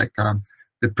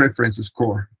the preference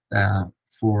score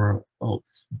of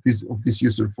this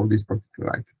user for this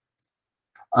particular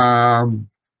item.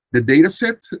 The data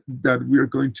set that we are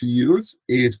going to use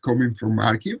is coming from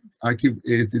Archive. Archive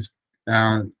is this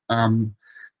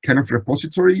kind of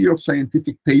repository of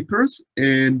scientific papers,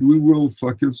 and we will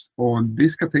focus on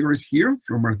these categories here,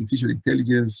 from artificial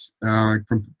intelligence,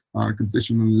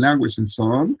 computational language, and so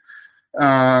on,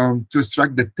 to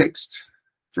extract the text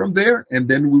from there, and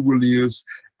then we will use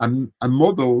a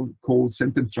model called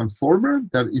sentence transformer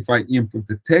that if I input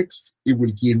the text, it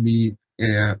will give me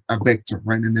a vector,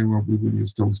 right? And then we will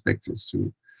use those vectors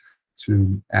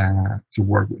to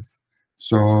work with.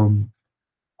 So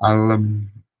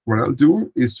what I'll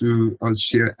do is I'll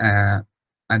share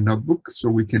a notebook so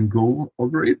we can go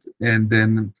over it, and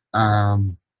then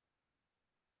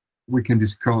we can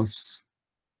discuss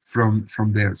from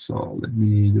there. So let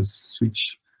me just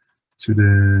switch to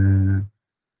the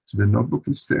notebook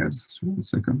instead. Just 1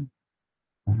 second.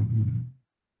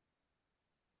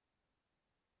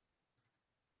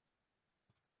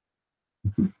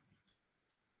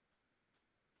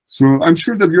 So I'm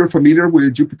sure that you're familiar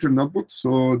with Jupyter Notebook.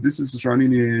 So this is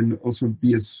running in also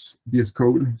VS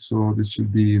Code. So this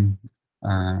should be,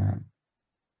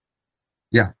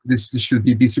 yeah, this should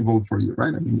be visible for you,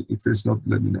 right? I mean, if it's not,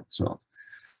 let me know. So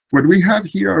what we have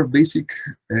here are basic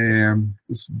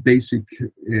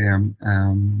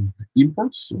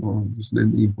imports. So just let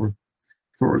me import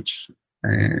Torch,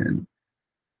 and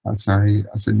as I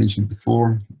mentioned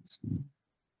before,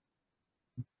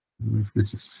 if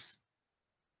this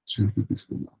should be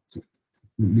visible now. So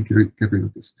let me get rid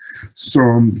of this. So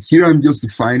here I'm just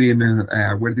defining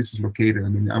where this is located. I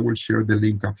mean, I will share the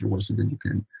link afterwards, so then you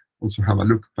can also have a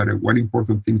look. But one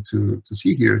important thing to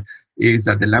see here is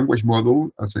that the language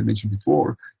model, as I mentioned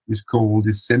before, is called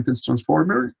the sentence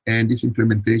transformer, and this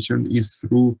implementation is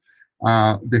through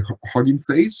the Hugging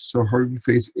Face. So Hugging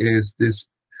Face is this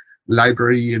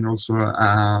library and also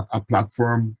a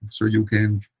platform, so you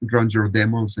can run your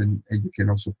demos, and you can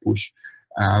also push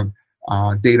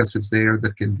data sets there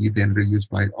that can be then reused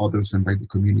by others and by the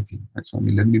community. Right? So I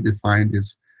mean, let me define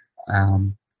this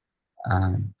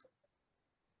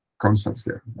concepts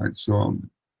there. Right? So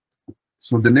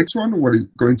the next one, what it's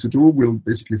going to do, will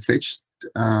basically fetch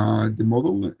the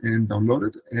model and download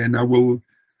it, and I will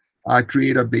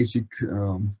create a basic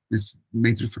this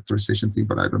matrix factorization thing,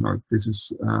 but I don't know if this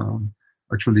is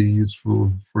actually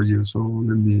useful for you. So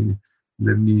let me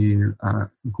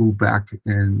go back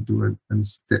and do a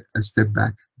step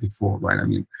back before, right? I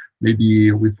mean,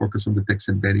 maybe we focus on the text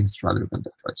embeddings rather than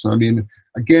that, right? So I mean,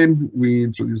 again, we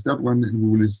introduce that one, and we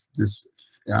will use this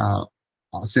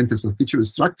sentence as feature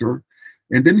extractor,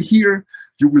 and then here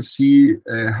you will see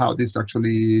how this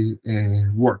actually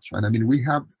works, right? I mean, we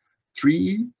have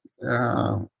 3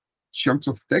 chunks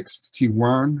of text,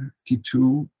 T1,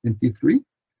 T2, and T3.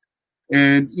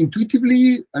 And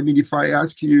intuitively, I mean, if I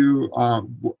ask you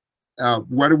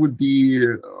what it would be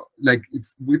like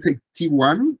if we take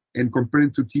T1 and compare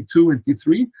it to T2 and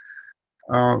T3,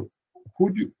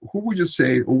 who would you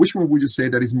say, or which one would you say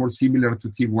that is more similar to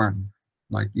T1,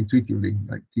 like intuitively,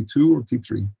 like T2 or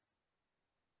T3?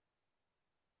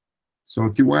 So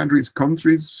T1 reads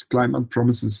countries, climate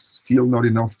promises still not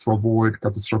enough to avoid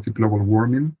catastrophic global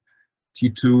warming.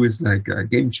 T2 is like a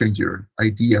game changer,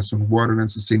 ideas on water and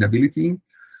sustainability,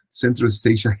 center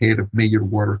stage ahead of major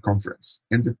water conference.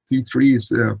 And the T3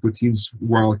 is Putin's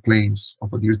wild claims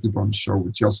of a dirty bomb show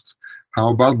just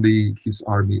how badly his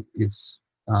army is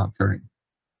faring.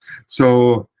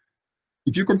 So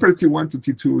if you compare T1 to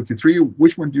T2, T3,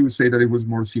 which one do you say that it was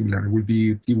more similar? It would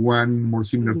be T1 more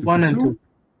similar to One T2? and two.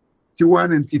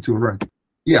 T1 and T2, right?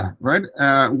 Yeah, right.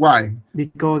 Why?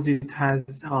 Because it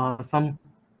has some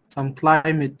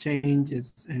climate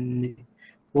changes in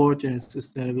water and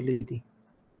sustainability.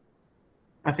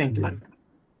 I think like that.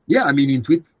 Yeah, I mean,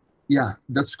 yeah,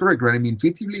 that's correct, right? I mean,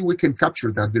 intuitively, we can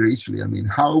capture that very easily. I mean,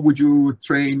 how would you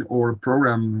train or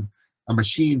program a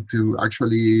machine to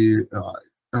actually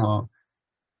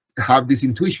have this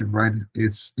intuition, right?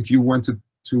 It's if you want to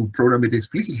program it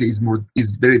explicitly,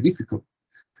 is very difficult.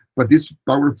 But these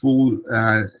powerful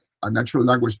natural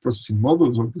language processing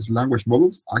models, or these language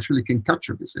models, actually can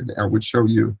capture this, and I will show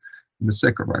you in a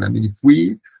second, right? I mean, if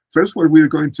we first, what we're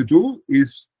going to do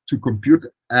is to compute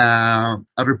a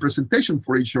representation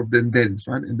for each of the embeddings,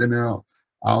 right? And then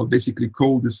I'll basically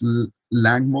call this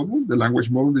lang model, the language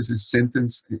model. This is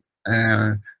sentence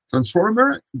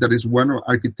transformer. That is one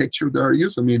architecture that are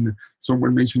used. I mean,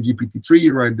 someone mentioned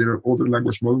GPT-3, right? There are other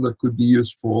language models that could be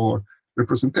used for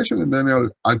representation, and then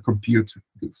I'll compute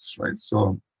this, right?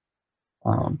 So,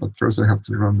 but first I have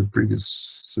to run the previous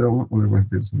cell, otherwise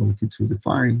there's no T2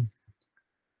 defined.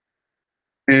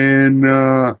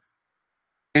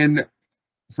 And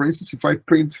for instance, if I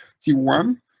print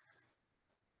T1,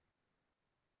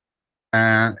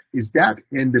 is that,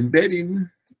 and the embedding,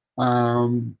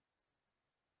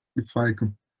 if I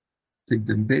could take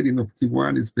the embedding of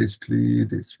T1 is basically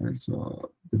this, right?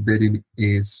 So the embedding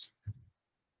is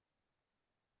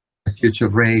a huge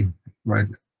array, right?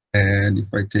 And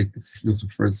if I take the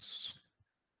first,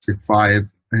 say, 5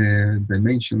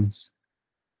 dimensions,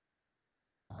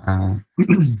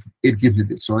 it gives you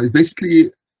this. So it's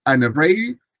basically an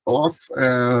array of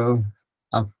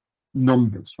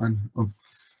numbers, right? Of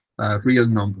real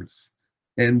numbers.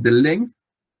 And the length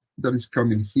that is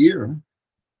coming here,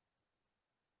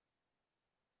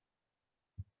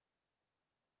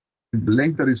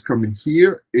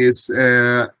 is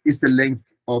the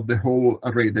length of the whole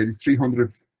array. That is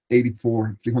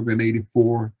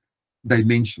 384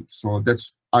 dimensions. So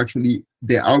that's actually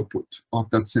the output of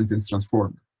that sentence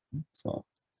transformer. So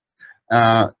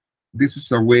this is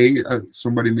a way,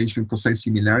 somebody mentioned cosine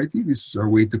similarity. This is a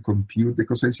way to compute the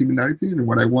cosine similarity. And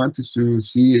what I want is to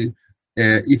see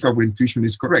if our intuition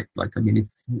is correct. Like, I mean, if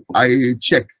I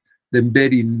check the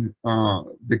embedding,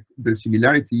 the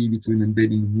similarity between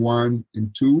embedding 1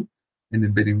 and 2 and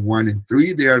embedding 1 and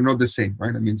 3, they are not the same,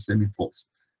 right? I mean, semi-false.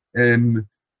 And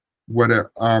what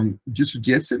you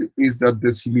suggested is that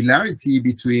the similarity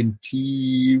between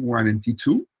T1 and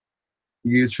T2,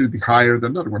 it should be higher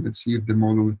than that one. Let's see if the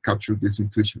model captured this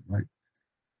intuition, right?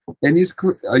 And it's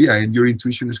yeah, and your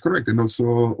intuition is correct. And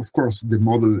also, of course, the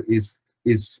model is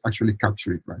actually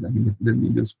capturing, right? I mean, let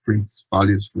me just print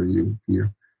values for you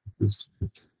here. What's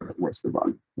the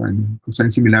value? And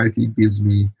cosine similarity gives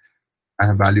me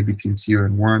a value between 0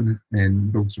 and 1,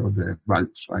 and those are the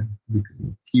values, right?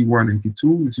 Between T1 and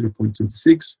T2 is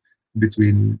 0.26,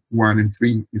 between 1 and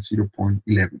 3 is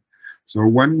 0.11. So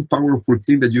one powerful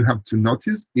thing that you have to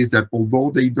notice is that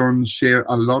although they don't share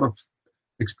a lot of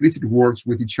explicit words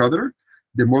with each other,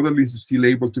 the model is still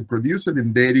able to produce an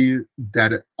embedding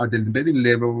that at the embedding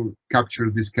level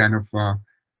captures this kind of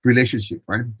relationship,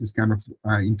 right? This kind of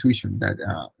intuition that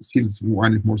seems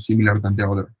one is more similar than the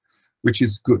other, which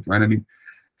is good, right? I mean,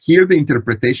 here the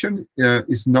interpretation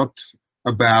is not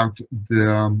about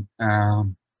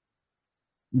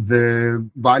the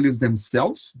values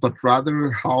themselves, but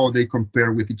rather how they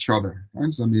compare with each other,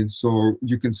 right? So, I mean, so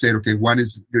you can say, okay, one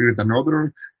is greater than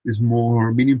other, is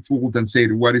more meaningful than say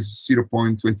what is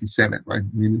 0.27, right? I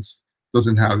mean, it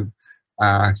doesn't have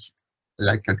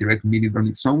like a direct meaning on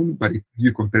its own, but if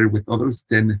you compare it with others,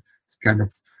 then it's kind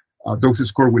of those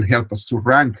scores will help us to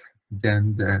rank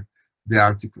then the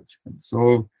articles. Right?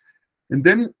 So, and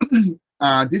then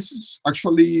this is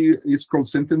actually called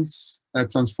sentence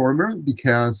transformer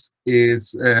because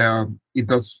it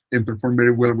does perform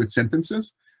very well with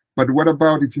sentences. But what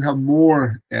about if you have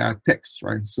more text,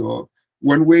 right? So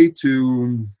one way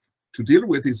to deal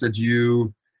with is that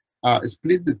you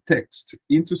split the text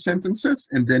into sentences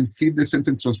and then feed the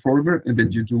sentence transformer, and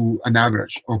then you do an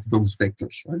average of those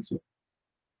vectors, right? So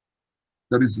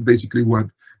that is basically what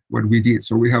we did.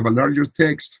 So we have a larger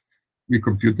text, we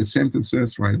compute the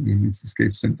sentences, right? I mean, in this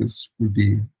case, sentence would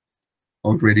be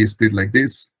already split like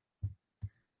this.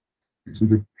 So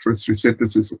the first three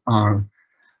sentences are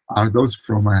those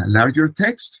from a larger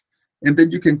text, and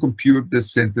then you can compute the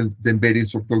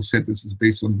embeddings of those sentences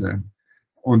based on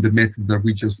the method that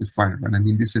we just defined. And I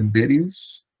mean, these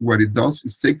embeddings, what it does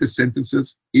is take the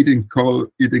sentences, it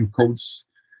encodes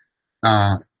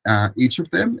each of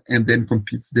them, and then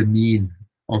computes the mean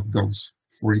of those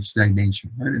for each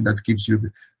dimension, right? And that gives you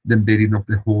the embedding of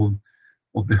the whole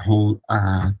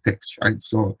text, right?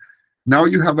 So now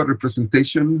you have a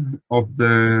representation of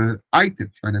the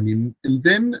items, right? I mean, and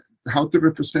then how to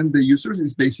represent the users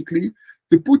is basically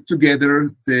to put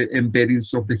together the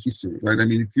embeddings of the history, right? I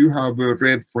mean, if you have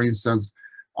read, for instance,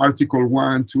 article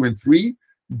 1, 2, and 3,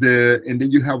 and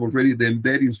then you have already the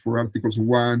embeddings for articles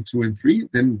 1, 2, and 3,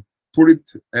 then put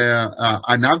it,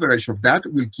 an average of that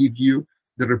will give you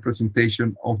the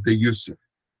representation of the user,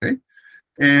 okay?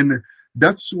 And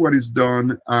that's what is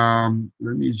done.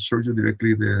 Let me show you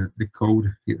directly the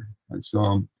code here.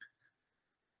 So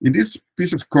in this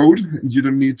piece of code, you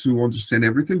don't need to understand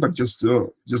everything, but just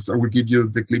I will give you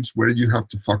the glimpse where you have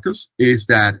to focus, is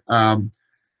that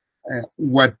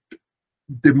what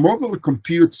the model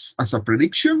computes as a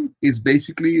prediction is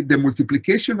basically the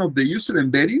multiplication of the user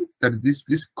embedding, that is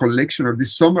this collection or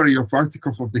this summary of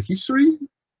articles of the history,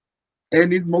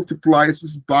 and it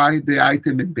multiplies by the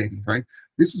item embedding, right?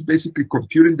 This is basically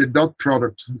computing the dot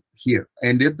product here,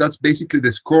 and that's basically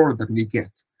the score that we get.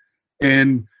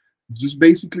 And just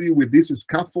basically with this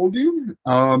scaffolding,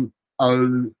 I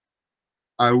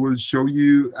will show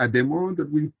you a demo that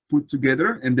we put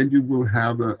together, and then you will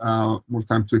have more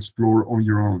time to explore on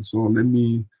your own. So let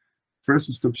me first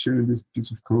stop sharing this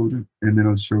piece of code, and then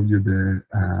I'll show you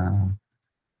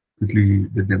quickly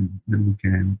the demo. Then we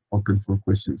can open for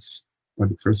questions.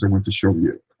 But first, I want to show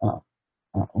you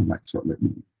online. So let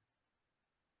me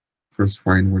first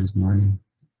find where's my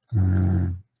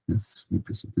yes, my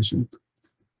presentation.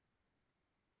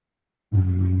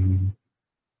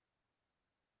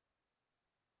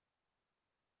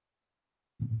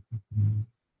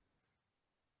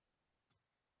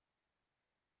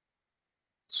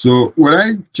 So what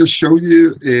I just showed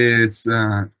you is,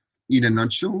 in a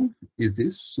nutshell, is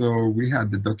this. So we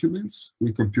have the documents,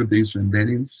 we compute the user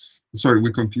embeddings. Sorry,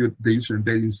 we compute the user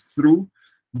embeddings through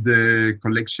the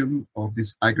collection of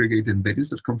these aggregate embeddings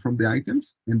that come from the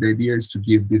items. And the idea is to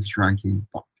give this ranking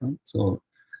part, right? So,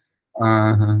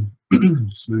 so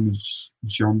let me just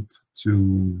jump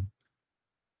to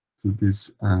this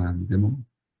demo.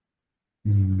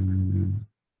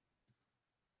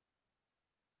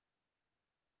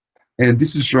 And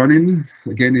this is running,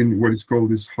 again, in what is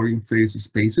called this Hugging Face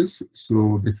spaces.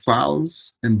 So the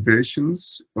files and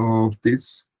versions of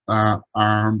this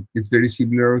is very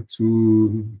similar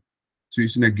to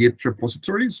using a Git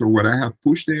repository. So what I have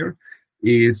pushed there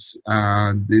is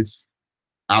this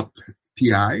app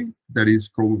PI that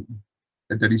is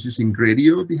using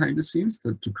Gradio behind the scenes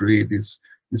to create these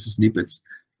snippets.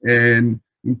 And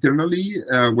internally,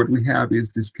 what we have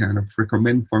is this kind of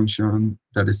recommend function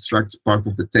that extracts part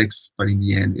of the text, but in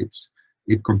the end, it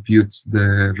computes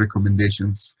the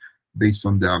recommendations based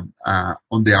on the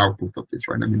output of this,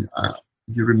 right? I mean,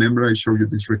 if you remember, I showed you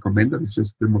this recommend that is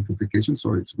just the multiplication,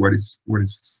 so it's what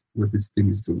this thing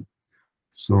is doing.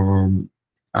 So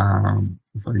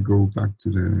if I go back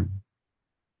to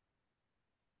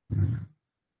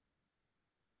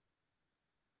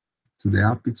the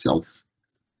app itself.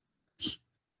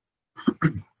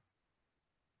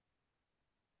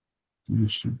 It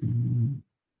should be.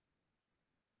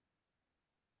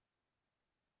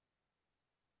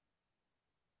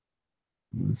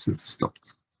 It says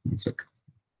stopped. 1 second.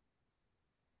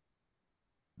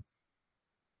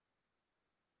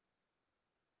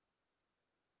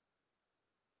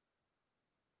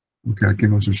 Okay, I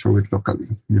can also show it locally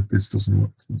if this doesn't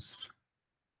work. As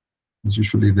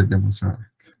usually the demos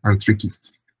are tricky.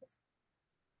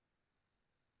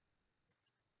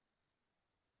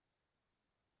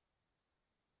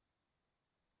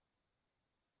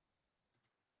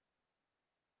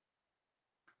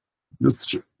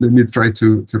 Just let me try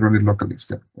to run it locally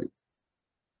instead.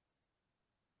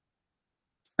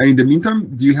 And in the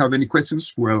meantime, do you have any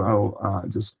questions? Well, I'll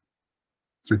just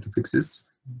try to fix this.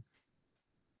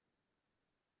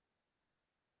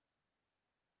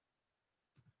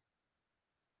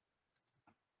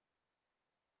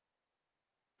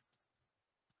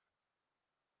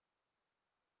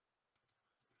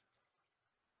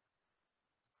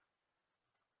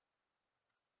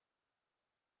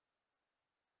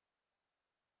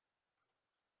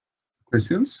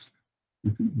 Questions?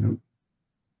 No.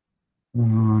 Let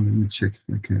me check if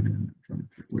I can run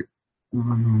it. Wait.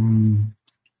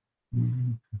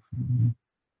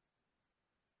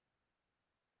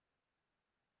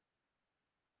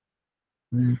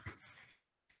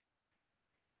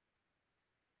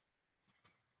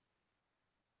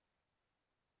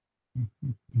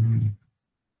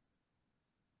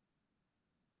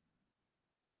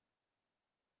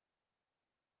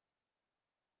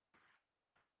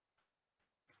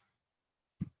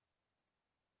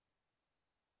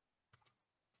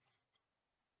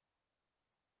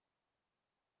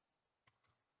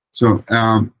 So,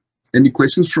 any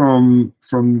questions from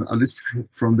at least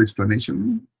from the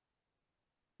explanation?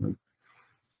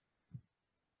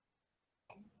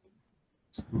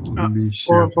 So let me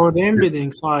share For the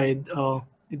embedding side,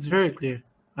 it's very clear.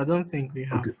 I don't think we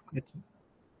have.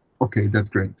 Okay, that's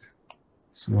great.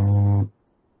 So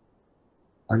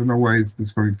I don't know why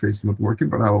this current face not working,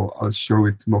 but I'll show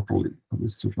it locally. I'll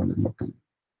just run it locally.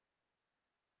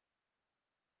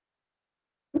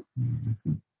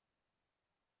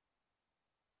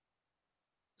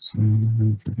 So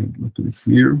locally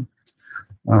here.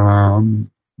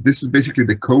 This is basically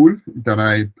the code that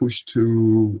I push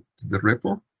to the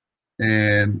repo,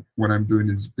 and what I'm doing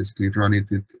is basically running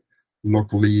it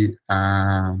locally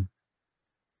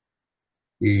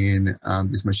in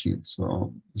this machine.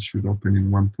 So this should open in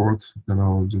one port that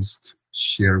I'll just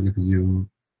share with you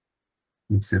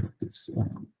instead of this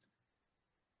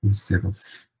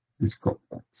code.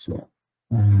 So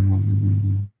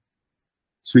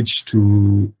switch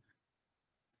to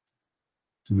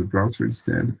the browser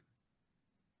instead.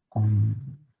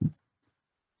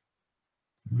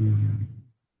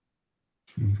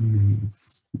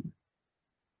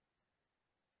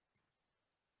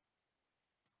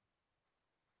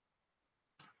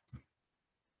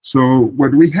 So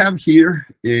what we have here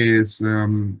is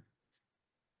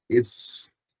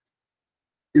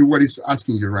what it's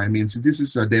asking you, right? I mean, so this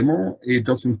is a demo. It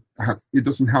doesn't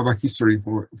have a history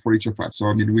for each of us. So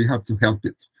I mean, we have to help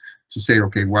it to say,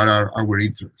 okay, what are our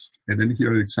interests? And then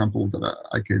here are an example that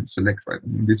I can select, right? I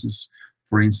mean, this is,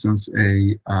 for instance,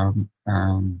 the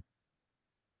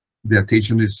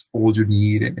attention is all you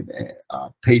need, and a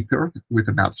paper with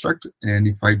an abstract. And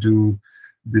if I do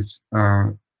this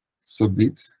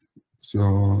submit,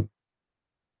 so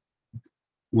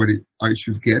what I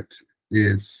should get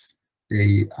is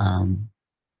a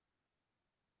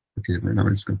okay, right now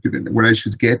it's computed. What I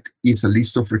should get is a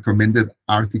list of recommended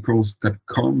articles that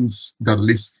comes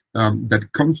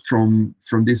from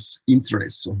this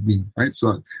interest of me, right?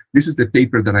 So this is the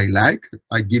paper that I like.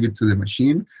 I give it to the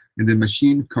machine, and the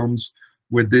machine comes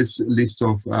with this list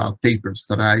of papers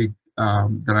that I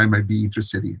might be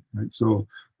interested in, right? So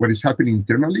what is happening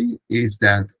internally is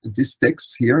that this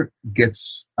text here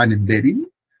gets an embedding,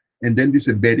 and then this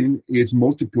embedding is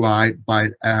multiplied by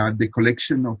the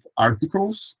collection of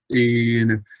articles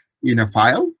in a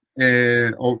file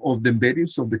of the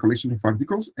embeddings of the collection of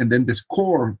articles, and then the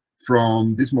score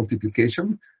from this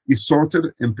multiplication is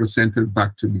sorted and presented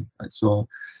back to me. Right? So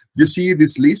you see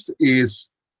this list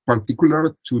is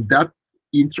particular to that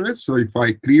interest. So if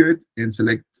I clear it and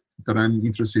select that I'm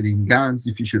interested in GANs,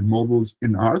 diffusion models,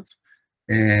 and art,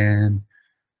 and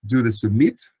do the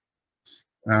submit,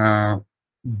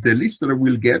 the list that I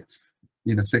will get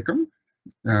in a second,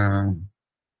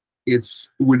 it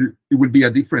will be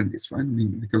a different list, right? I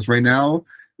mean, because right now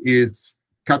it's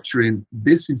capturing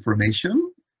this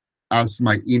information as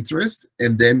my interest,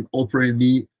 and then offering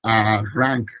me a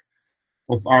rank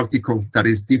of articles that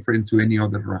is different to any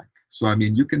other rank. So I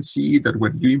mean, you can see that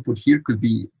what you input here could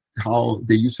be how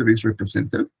the user is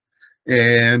represented,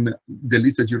 and the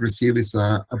list that you receive is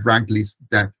a rank list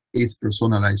that is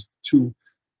personalized to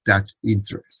that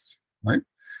interest, right?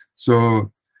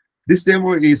 So this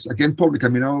demo is again public. I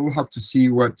mean, I'll have to see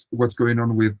what's going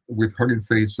on with Hugging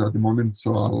Face at the moment.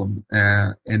 So I'll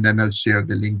and then I'll share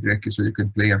the link directly so you can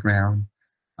play around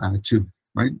too,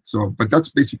 right? So, but that's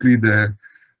basically the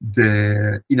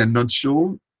in a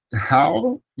nutshell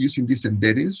how using these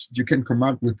embeddings you can come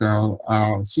up with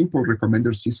a simple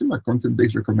recommender system, a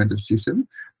content-based recommender system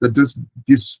that does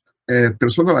this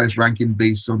personalized ranking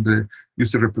based on the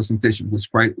user representation, which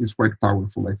is quite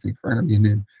powerful, I think, right? I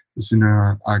mean, it's in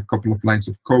a couple of lines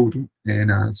of code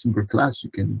and a single class, you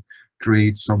can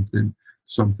create something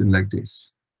like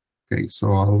this. Okay,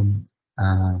 so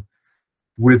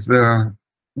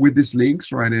with these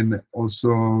links, right, and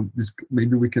also this,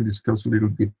 maybe we can discuss a little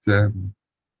bit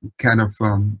kind of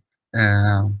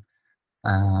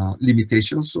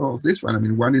limitations of this, right? I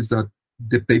mean, one is that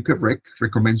the paper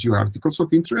recommends you articles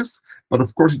of interest, but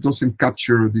of course it doesn't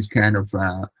capture this kind of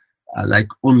like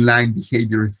online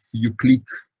behavior if you click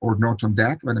or not on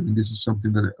that, right? I mean, this is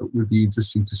something that would be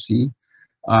interesting to see.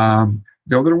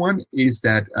 The other one is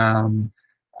that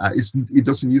it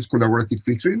doesn't use collaborative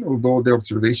filtering, although the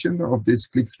observation of these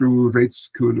click-through rates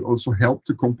could also help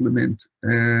to complement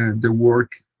the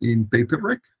work in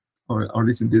PaperRec, or at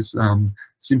least in this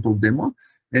simple demo.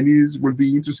 And it will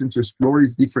be interesting to explore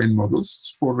its different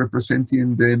models for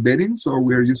representing the embedding. So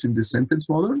we're using the sentence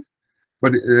model.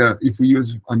 But if we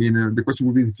use, the question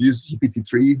would be, if you use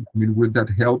GPT-3, would that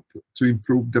help to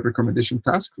improve the recommendation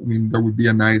task? That would be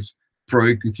a nice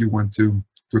project if you want to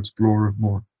explore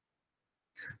more.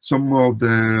 Some of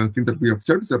the things that we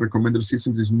observed is that recommender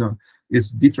systems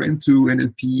is different to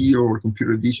NLP or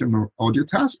computer vision or audio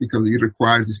tasks, because it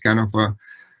requires this kind of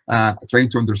trying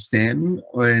to understand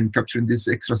and capturing these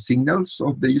extra signals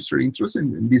of the user interest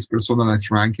and this personalized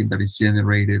ranking that is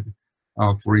generated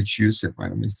for each user,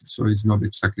 right? So it's not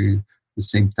exactly the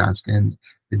same task. And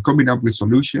coming up with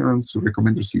solutions to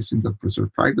recommender systems that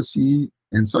preserve privacy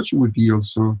and such would be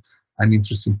also an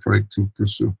interesting project to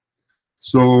pursue.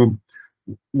 So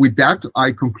with that,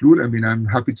 I conclude. I'm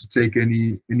happy to take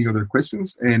any other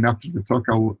questions, and after the talk,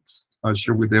 I'll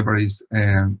share with Everest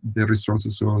and the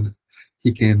resources so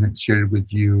he can share it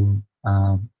with you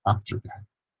after that.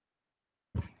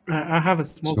 I have a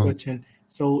small question.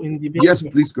 So in the paper, yes,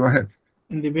 please go ahead.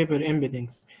 In the paper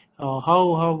embeddings,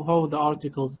 how the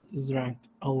articles is ranked,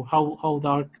 or how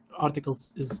the articles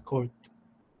is scored?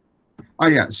 Oh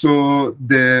yeah, so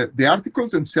the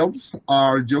articles themselves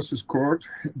are just scored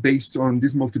based on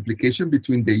this multiplication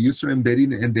between the user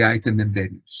embedding and the item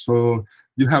embedding. So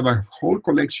you have a whole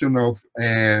collection of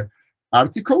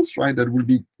articles, right? That will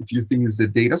be, if you think, is the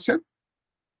data set.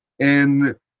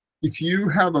 And if you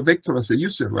have a vector as a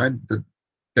user, right,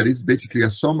 that is basically a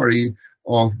summary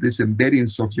of these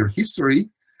embeddings of your history,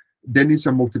 then it's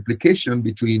a multiplication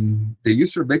between the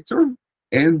user vector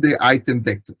and the item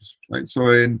vectors, right? So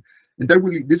and that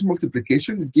will, this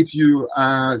multiplication, it gives you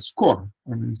a score.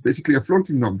 It's basically a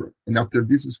floating number. And after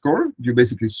this score, you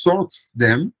basically sort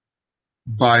them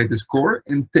by the score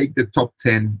and take the top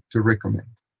 10 to recommend.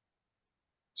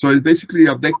 So it's basically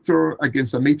a vector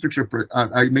against a matrix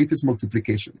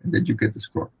multiplication, and then you get the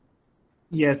score.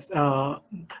 Yes,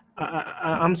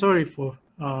 I'm sorry for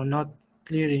not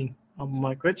clearing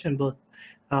my question, but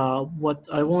what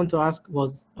I want to ask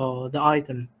was the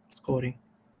item scoring.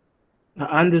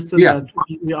 I understood that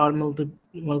we are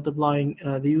multiplying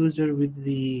the user with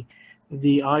the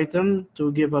item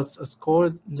to give us a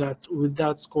score that with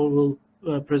that score will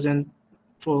present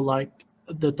for like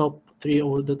the top 3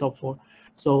 or the top 4.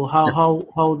 So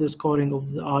how the scoring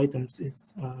of the items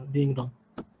is being done?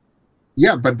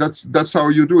 Yeah, but that's how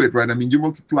you do it, right? You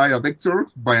multiply a vector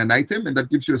by an item, and that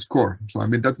gives you a score. So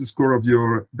that's the score of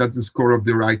your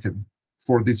item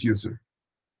for this user.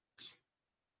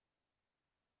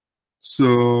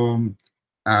 So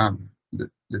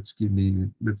let's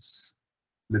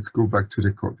go back to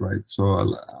the code, right?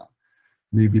 So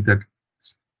maybe that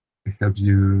help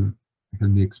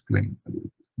me explain a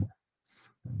little bit more.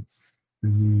 So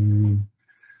let me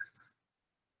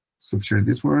stop sharing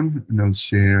this one, and I'll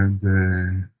share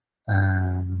the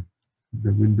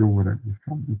window where I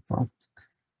have the part.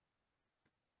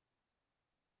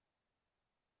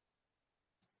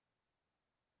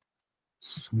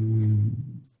 So,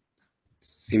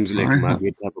 seems like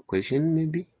Margaret have a question,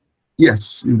 maybe?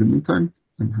 Yes, in the meantime,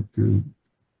 I have to.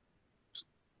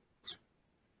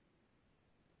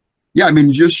 Yeah,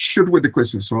 just shoot with the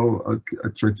question, so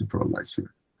I'll try to paralyze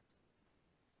here.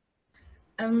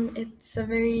 It's a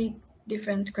very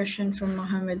different question from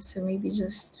Mohammed, so maybe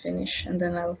just finish and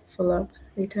then I'll follow up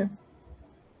later.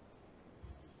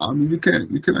 You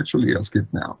can actually ask it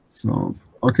now. So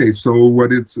okay, so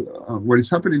what is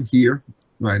happening here,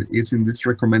 right, is in this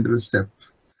recommended step,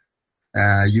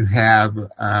 you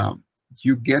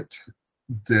get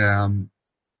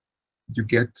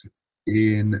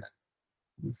in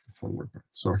what's the forward part?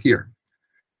 So here,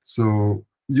 so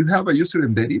you have a user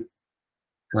embedding,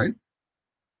 right?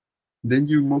 Then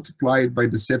you multiply it by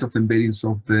the set of embeddings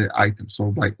of the items,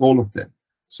 so by all of them.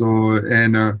 So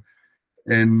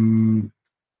and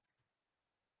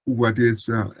what is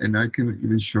and I can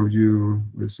even show you,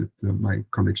 where's it, my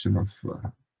collection of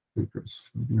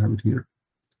papers. You have it here.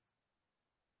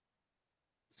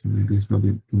 So maybe it's not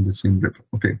in the same repo.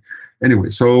 Okay. Anyway,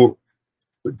 so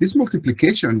this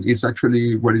multiplication is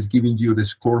actually what is giving you the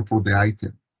score for the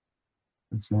item.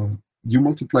 And so you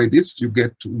multiply this, you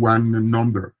get one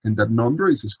number, and that number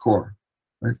is a score,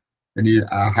 right? And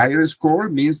a higher score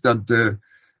means that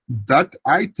that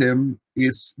item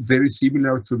is very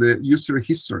similar to the user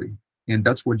history, and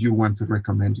that's what you want to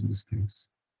recommend in this case.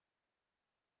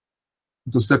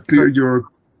 Does that clear your?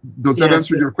 Does that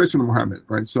answer your question, Mohammed?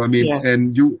 Right. So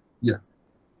and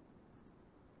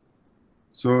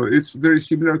So it's very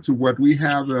similar to what we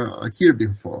have here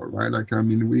before, right? Like, I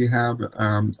mean, we have,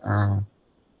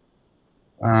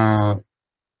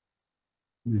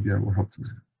 maybe I will have to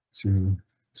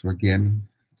again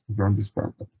run this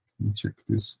part. Let me check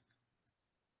this.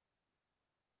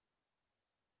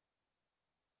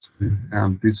 So we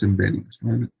have these embeddings,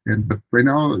 right? And but right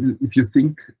now, if you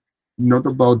think not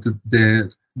about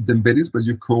the embeddings, but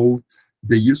you call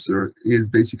the user is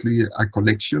basically a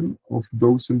collection of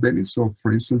those embeddings. So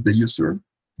for instance, the user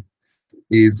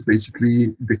is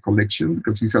basically the collection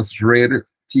because he has read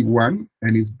T1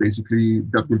 and is basically,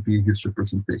 that would be his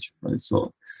representation, right?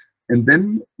 So, and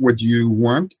then what you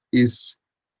want is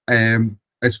a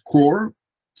score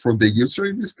for the user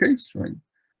in this case, right?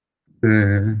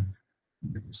 The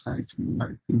site, I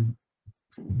think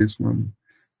this one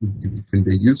would be between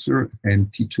the user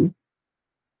and T2.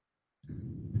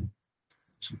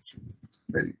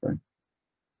 Very good.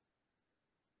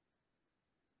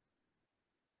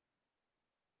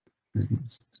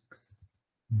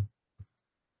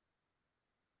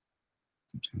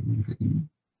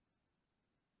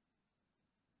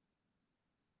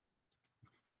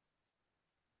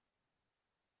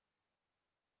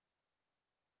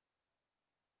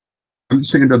 I'm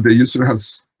saying that the user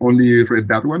has only read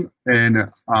that one,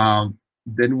 and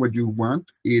then what you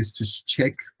want is to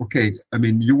check, okay, I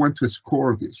mean, you want to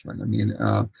score this, right? I mean,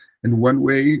 and one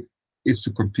way is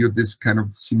to compute this kind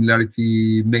of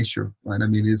similarity measure, right? I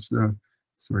mean, it's,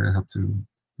 sorry, I have to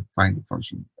find the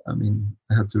function. I mean,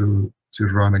 I have to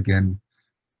run again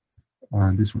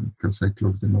this one because I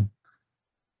closed them up.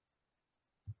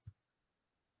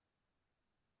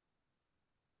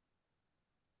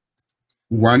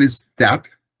 One is that.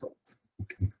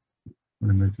 Okay, what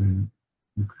am I doing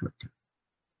incorrectly?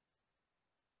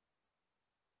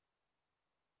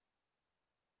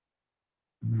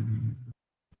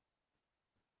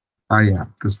 Yeah,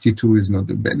 because T2 is not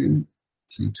embedding.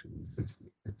 T2 is the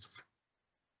text.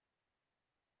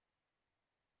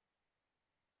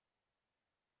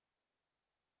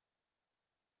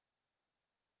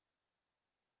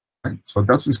 Right. So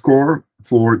that's the score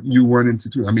for U1 and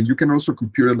T2. I mean, you can also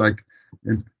compute it like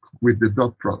with the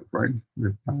dot product, right?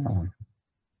 With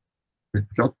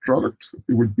dot product,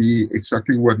 it would be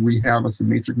exactly what we have as a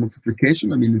matrix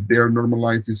multiplication. I mean, if they are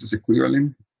normalized, this is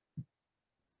equivalent.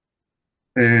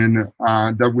 And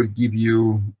that will give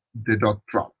you the dot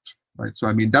product, right? So,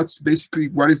 I mean, that's basically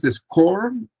what is the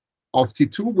score of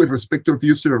T2 with respect to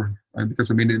user, right?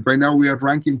 Because, I mean, right now we are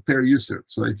ranking per user.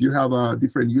 So if you have a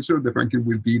different user, the ranking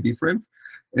will be different.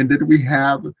 And then we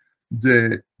have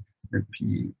the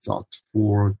P dot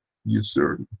for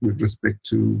user with respect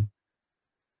to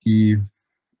T3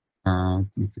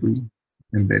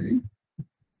 embedding.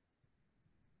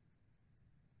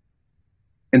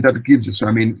 And that gives you, so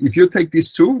I mean, if you take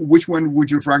these two, which one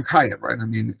would you rank higher, right? I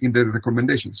mean, in the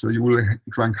recommendation. So you will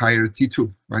rank higher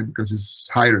T2, right? Because it's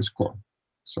higher score,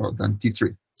 so than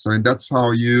T3. So, and that's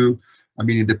how you, I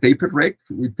mean, in the paper rec,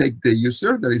 we take the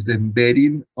user, that is the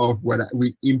embedding of what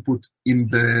we input in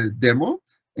the demo,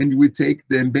 and we take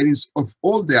the embeddings of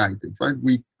all the items, right?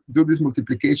 We do this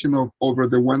multiplication of over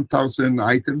the 1,000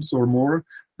 items or more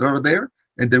that are there,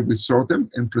 and then we sort them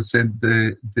and present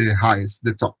the highest,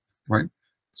 the top, right?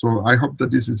 So I hope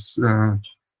that this is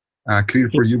clear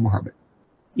for you, Mohammed.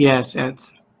 Yes,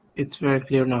 it's very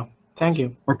clear now. Thank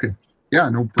you. Okay. Yeah,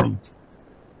 no problem.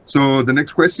 So the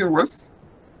next question was?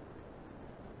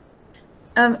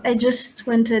 I just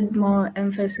wanted more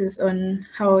emphasis on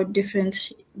how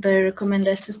different the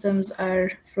recommender systems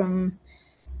are from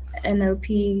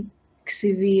NLP,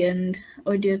 CV, and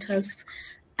audio tasks.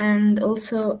 And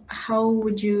also, how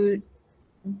would you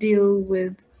deal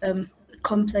with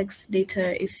complex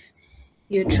data if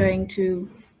you're trying to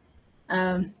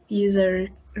use a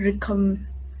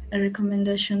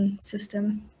recommendation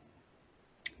system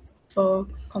for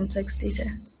complex data?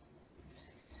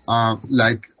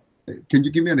 Like, can you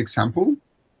give me an example?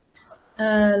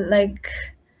 Like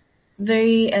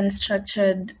very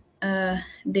unstructured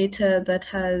data that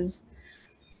has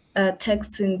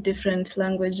texts in different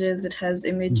languages. It has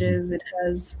images. It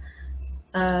has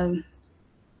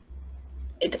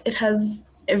it has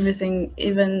everything,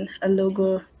 even a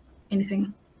logo,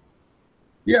 anything.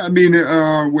 Yeah, I mean,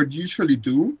 what you usually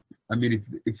do, I mean,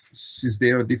 if since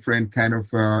there are different kind of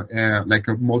like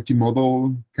a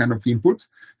multimodal kind of input,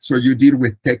 so you deal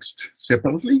with text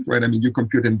separately, right? I mean, you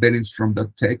compute embeddings from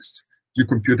that text. You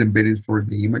compute embeddings for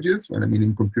the images, right? I mean,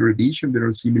 in computer vision, there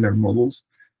are similar models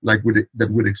like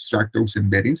that would extract those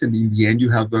embeddings, and in the end, you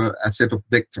have a set of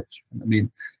vectors. I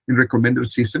mean, in recommender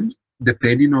systems,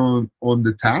 depending on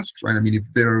the task, right? I mean, if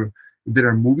they're if there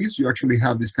are movies, you actually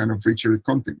have this kind of richer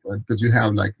content, right? Because you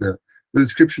have like the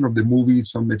description of the movie,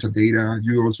 some metadata.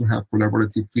 You also have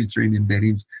collaborative filtering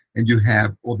embeddings, and you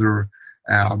have other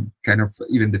kind of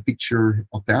even the picture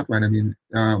of that, right? I mean,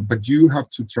 but you have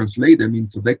to translate them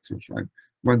into vectors, right?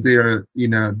 Once they are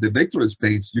in the vector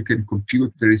space, you can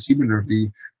compute very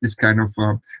similarly this kind of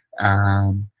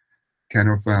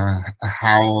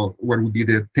how what would be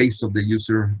the taste of the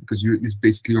user, because it's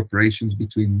basically operations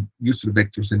between user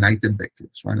vectors and item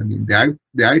vectors, right? I mean,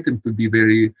 the item could be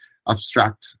very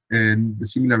abstract, and the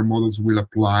similar models will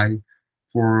apply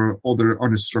for other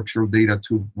unstructured data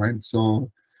too, right? So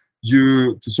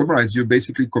to summarize, you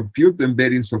basically compute the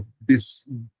embeddings of this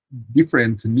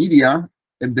different media,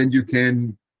 and then you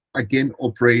can again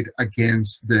operate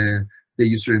against the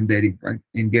user embedding, right?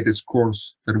 And get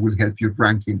scores that will help you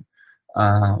ranking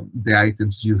the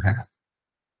items you have.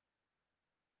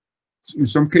 In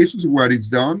some cases, what is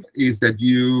done is that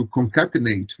you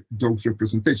concatenate those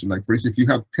representations. Like, for instance, if you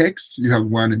have text, you have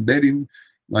one embedding,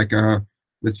 like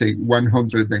let's say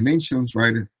 100 dimensions,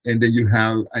 right? And then you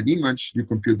have an image, you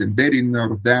compute the embedding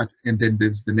out of that, and then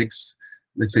there's the next,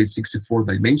 let's say 64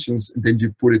 dimensions, and then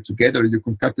you put it together, you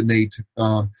concatenate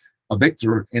a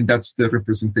vector, and that's the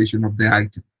representation of the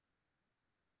item.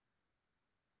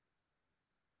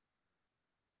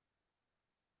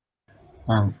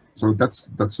 So that's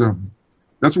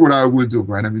what I would do,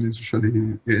 right? I mean,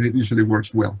 it usually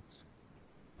works well.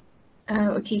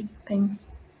 Okay, thanks.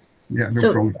 Yeah,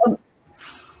 no problem.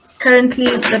 Currently,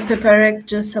 the PaperRec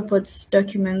just supports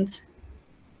documents.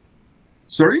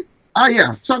 Sorry?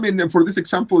 Yeah. So I mean, for this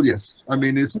example, yes. I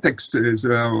mean, it's text is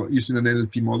using an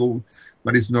NLP model,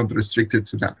 but it's not restricted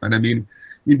to that. And I mean,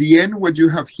 in the end, what you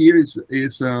have here is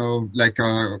like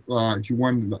if you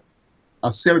want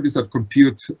a service that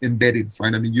computes embeddings,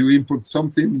 right? I mean, you input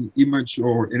something, image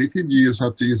or anything, you just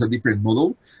have to use a different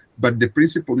model, but the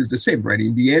principle is the same, right?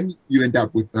 In the end, you end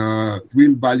up with a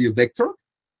real value vector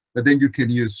that then you can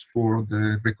use for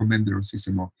the recommender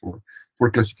system or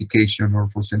for classification or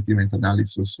for sentiment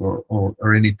analysis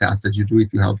or any task that you do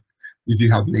if you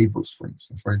have labels, for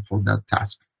instance, right, for that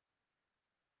task.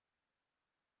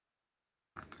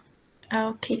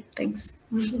 Okay, thanks.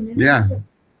 Yeah.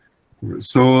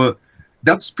 So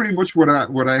that's pretty much what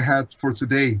I had for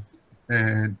today,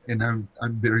 and I'm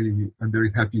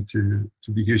very happy to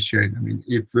be here sharing. I mean,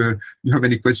 if you have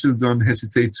any questions, don't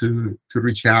hesitate to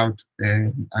reach out,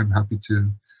 and I'm happy to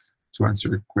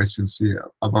answer questions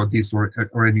about this or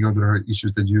any other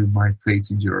issues that you might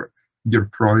face in your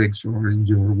projects or in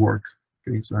your work.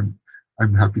 Okay, so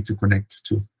I'm happy to connect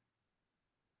too.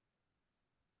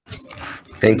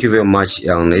 Thank you very much,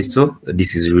 Ernesto.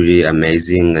 This is really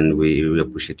amazing, and we really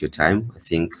appreciate your time. I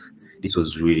think this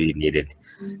was really needed.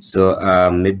 So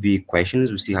maybe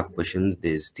questions. We still have questions.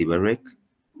 There's Tibarek.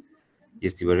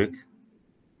 Yes, Tibarek.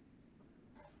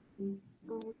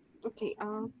 Okay.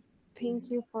 Thank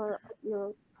you for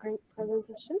your great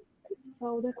presentation.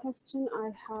 So the question I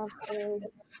have is,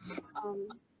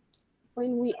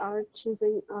 when we are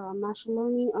choosing machine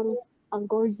learning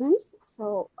algorithms,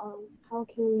 so how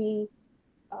can we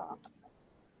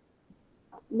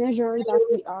measure that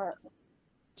we are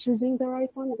choosing the right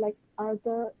one? Like, are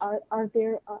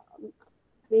there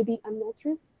maybe a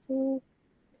metrics to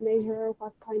measure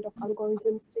what kind of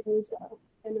algorithms to use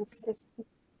in a specific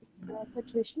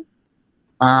situation?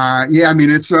 Yeah, I mean,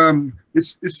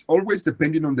 it's always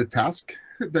depending on the task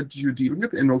that you deal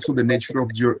with and also the nature of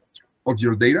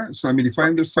your data. So I mean, if I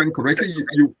understand correctly,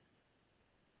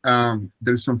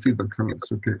 there's some feedback from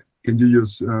us. Okay, can you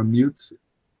just mute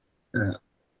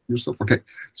yourself? Okay.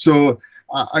 So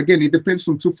again, it depends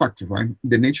on two factors, right?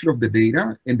 The nature of the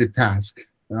data and the task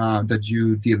that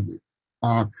you deal with.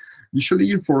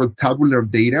 Usually for tabular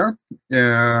data,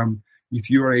 if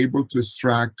you are able to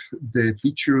extract the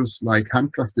features like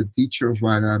handcrafted features,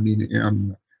 right? I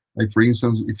mean, like for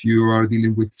instance, if you are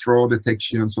dealing with fraud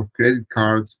detections of credit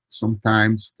cards,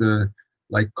 sometimes the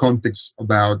context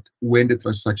about when the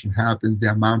transaction happens, the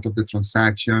amount of the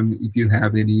transaction, if you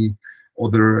have any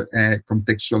other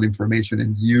contextual information,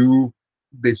 and you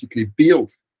basically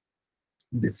build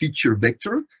the feature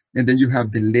vector, and then you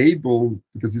have the label,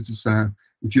 because this is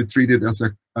if you treat it as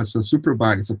a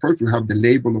supervised approach, you have the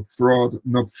label of fraud,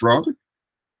 not fraud.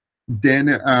 Then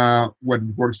what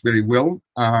works very well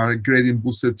are gradient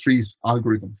boosted trees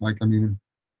algorithms. Like, I mean,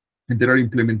 and there are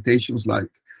implementations like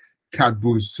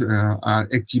CatBoost,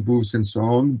 XGBoost, and so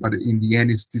on. But in the end,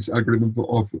 it's this algorithm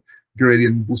of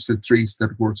gradient boosted trees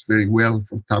that works very well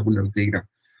for tabular data.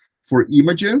 For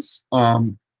images,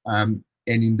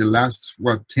 and in the last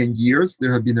 10 years,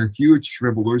 there have been a huge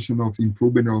revolution of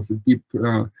improvement of deep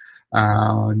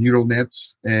neural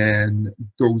nets, and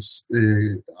those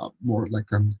more like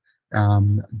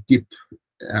deep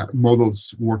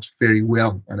models works very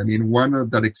well. And I mean, one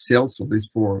that excels, at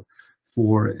least for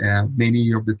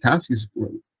many of the tasks,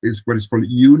 is what is called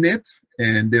UNet,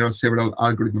 and there are several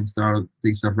algorithms that are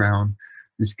based around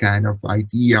this kind of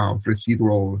idea of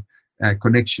residual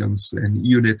connections, and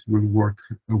UNet will work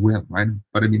well, right?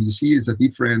 But I mean, you see, it's a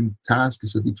different task,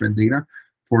 it's a different data.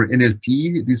 For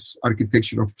NLP, this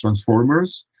architecture of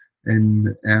transformers,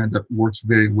 and that works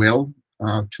very well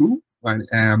too.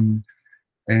 And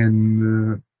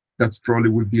that's probably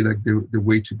would be like the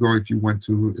way to go if you want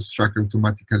to extract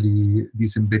automatically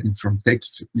this embedding from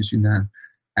text using a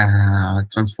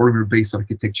transformer-based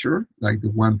architecture, like the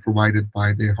one provided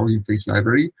by the Hugging Face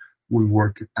library, will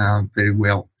work very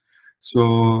well.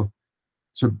 So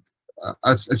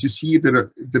as you see, there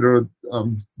are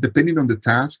depending on the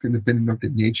task and depending on the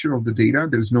nature of the data,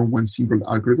 there's no one single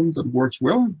algorithm that works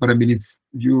well. But I mean, if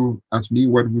you ask me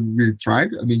what would we try,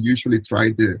 I mean, usually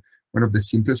try one of the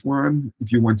simplest one.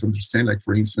 If you want to understand, like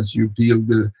for instance, you build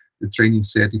the training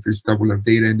set if it's tabular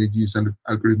data, and then use an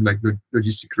algorithm like the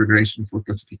logistic regression for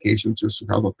classification just to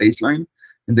have a baseline,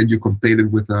 and then you compare it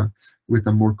with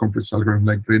a more complex algorithm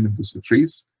like gradient boosted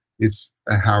trees. Is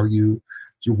how you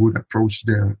would approach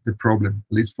the problem,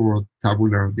 at least for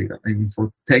tabular data. I mean,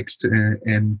 for text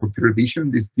and computer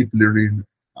vision, these deep learning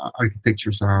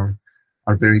architectures are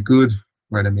very good,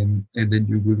 right? I mean, and then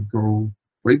you will go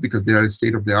for it because they are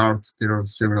state of the art. There are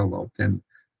several of them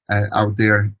out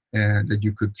there that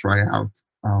you could try out.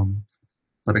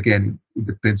 But again, it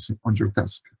depends on your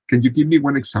task. Can you give me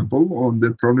one example on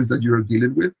the problems that you are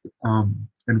dealing with,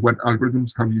 and what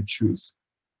algorithms have you choose?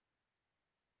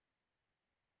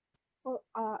 Well,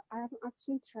 I am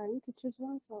actually trying to choose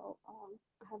one, so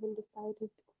I haven't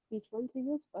decided which one to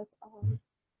use. But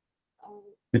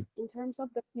in terms of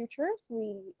the futures,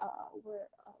 we were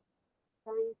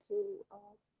trying to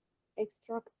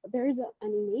extract. There is an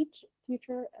image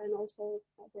future, and also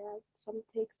there are some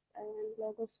text and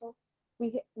logos. So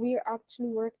we are actually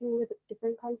working with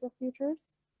different kinds of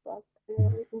futures. But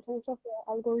in terms of the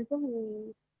algorithm,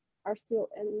 we are still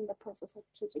in the process of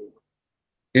choosing.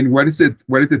 And what is it?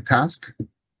 What is the task?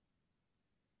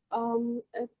 Well,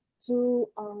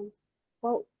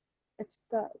 it's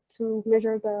to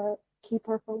measure the key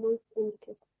performance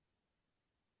indicator.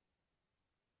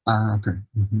 Okay.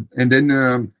 And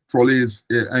then probably is,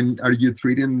 and are you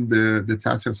treating the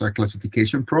task as a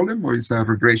classification problem, or is a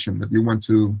regression that you want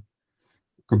to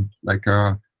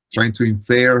trying to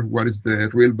infer what is the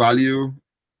real value,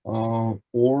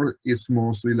 or is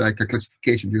mostly like a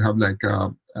classification? You have like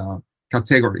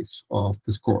categories of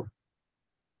the score.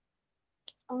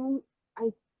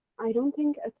 I don't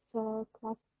think it's a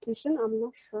classification. I'm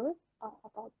not sure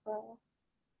about the.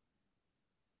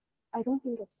 I don't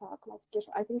think it's a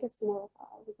classification. I think it's more of a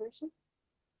regression.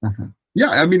 Yeah,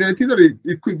 I mean, I think that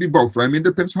it could be both, right? I mean, it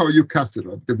depends how you cast it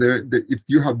up. Because if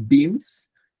you have bins,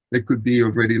 there could be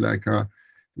already like a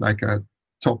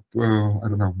top, I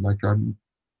don't know, like a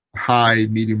high,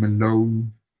 medium, and low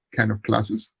kind of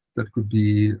classes. That could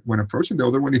be one approach. And the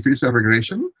other one, if it is a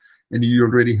regression and you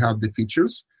already have the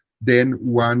features, then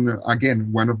one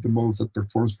of the models that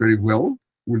performs very well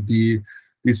will be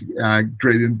these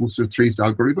gradient booster trees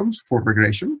algorithms for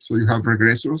regression. So you have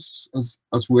regressors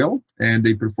as well, and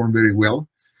they perform very well.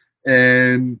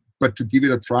 But to give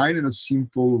it a try in a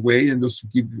simple way, and just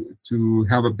to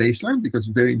have a baseline, because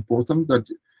it's very important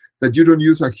that you don't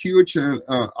use a huge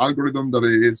algorithm that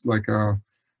is like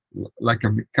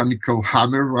a mechanical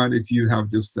hammer, right? If you have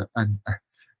just a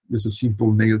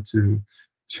simple nail to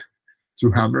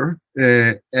hammer,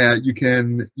 you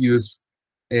can use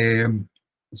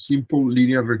simple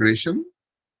linear regression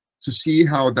to see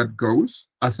how that goes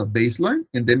as a baseline,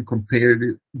 and then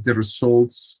compare the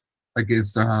results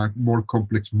against a more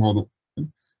complex model.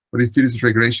 But if it is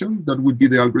regression, that would be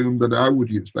the algorithm that I would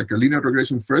use, like a linear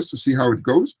regression first to see how it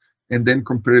goes, and then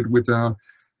compare it with a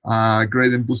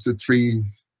gradient boosted tree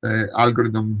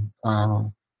algorithm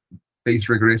based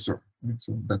regressor. And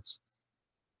so that's,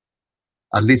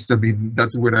 at least, I mean,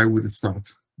 that's where I would start.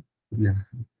 Yeah.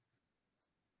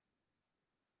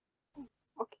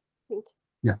 Okay, thank you.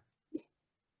 Yeah.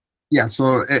 Yeah,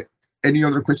 so any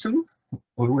other question?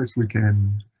 Otherwise, we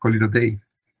can call it a day.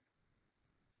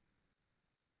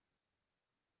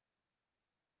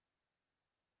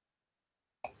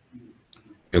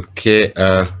 Okay,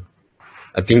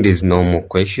 I think there's no more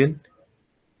question.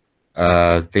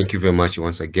 Thank you very much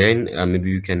once again.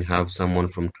 Maybe we can have someone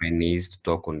from trainees to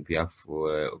talk on behalf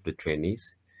of the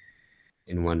trainees.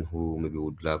 anyone who maybe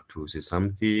would love to say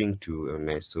something to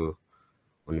Ernesto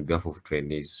on behalf of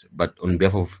trainees, but on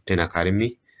behalf of 10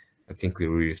 Academy, I think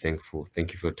we're really thankful.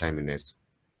 Thank you for your time, Ernesto.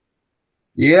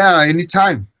 Yeah,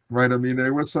 anytime. Right. I mean,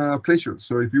 it was a pleasure.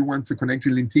 So if you want to connect to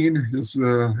LinkedIn, just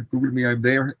Google me. I'm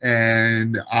there,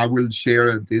 and I will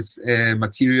share this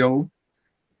material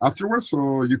afterwards,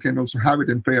 so you can also have it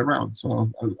and play around.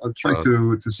 So I'll try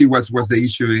to see what's the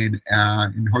issue in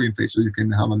Hugging Face, so you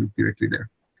can have a look directly there.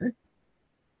 Okay.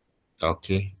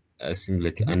 Okay. I seem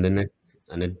like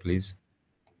Annette, please.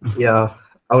 Yeah,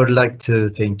 I would like to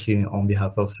thank you on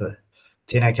behalf of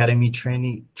 10 Academy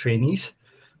trainees.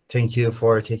 Thank you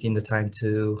for taking the time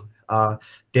to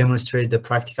demonstrate the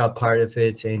practical part of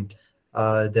it and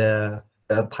the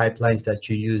pipelines that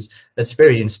you use. It's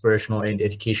very inspirational and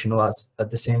educational at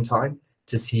the same time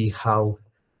to see how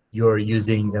you're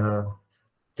using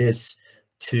this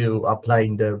to apply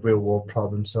in the real world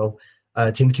problem. So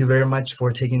thank you very much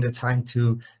for taking the time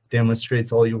to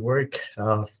demonstrate all your work.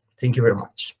 Thank you very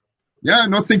much. Yeah,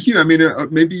 no, thank you. I mean,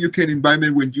 maybe you can invite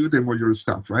me when you demo your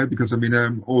stuff, right? Because I mean,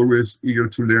 I'm always eager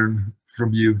to learn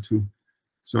from you too.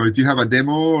 So if you have a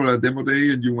demo or a demo day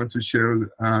and you want to share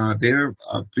there,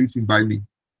 please invite me.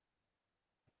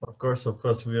 Of course,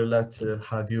 we would love to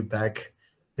have you back.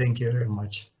 Thank you very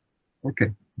much.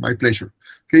 Okay, my pleasure.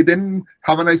 Okay, then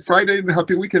have a nice Friday and a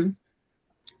happy weekend.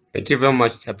 Thank you very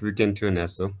much. Happy weekend too,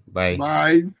 Ernesto. Bye.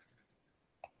 Bye.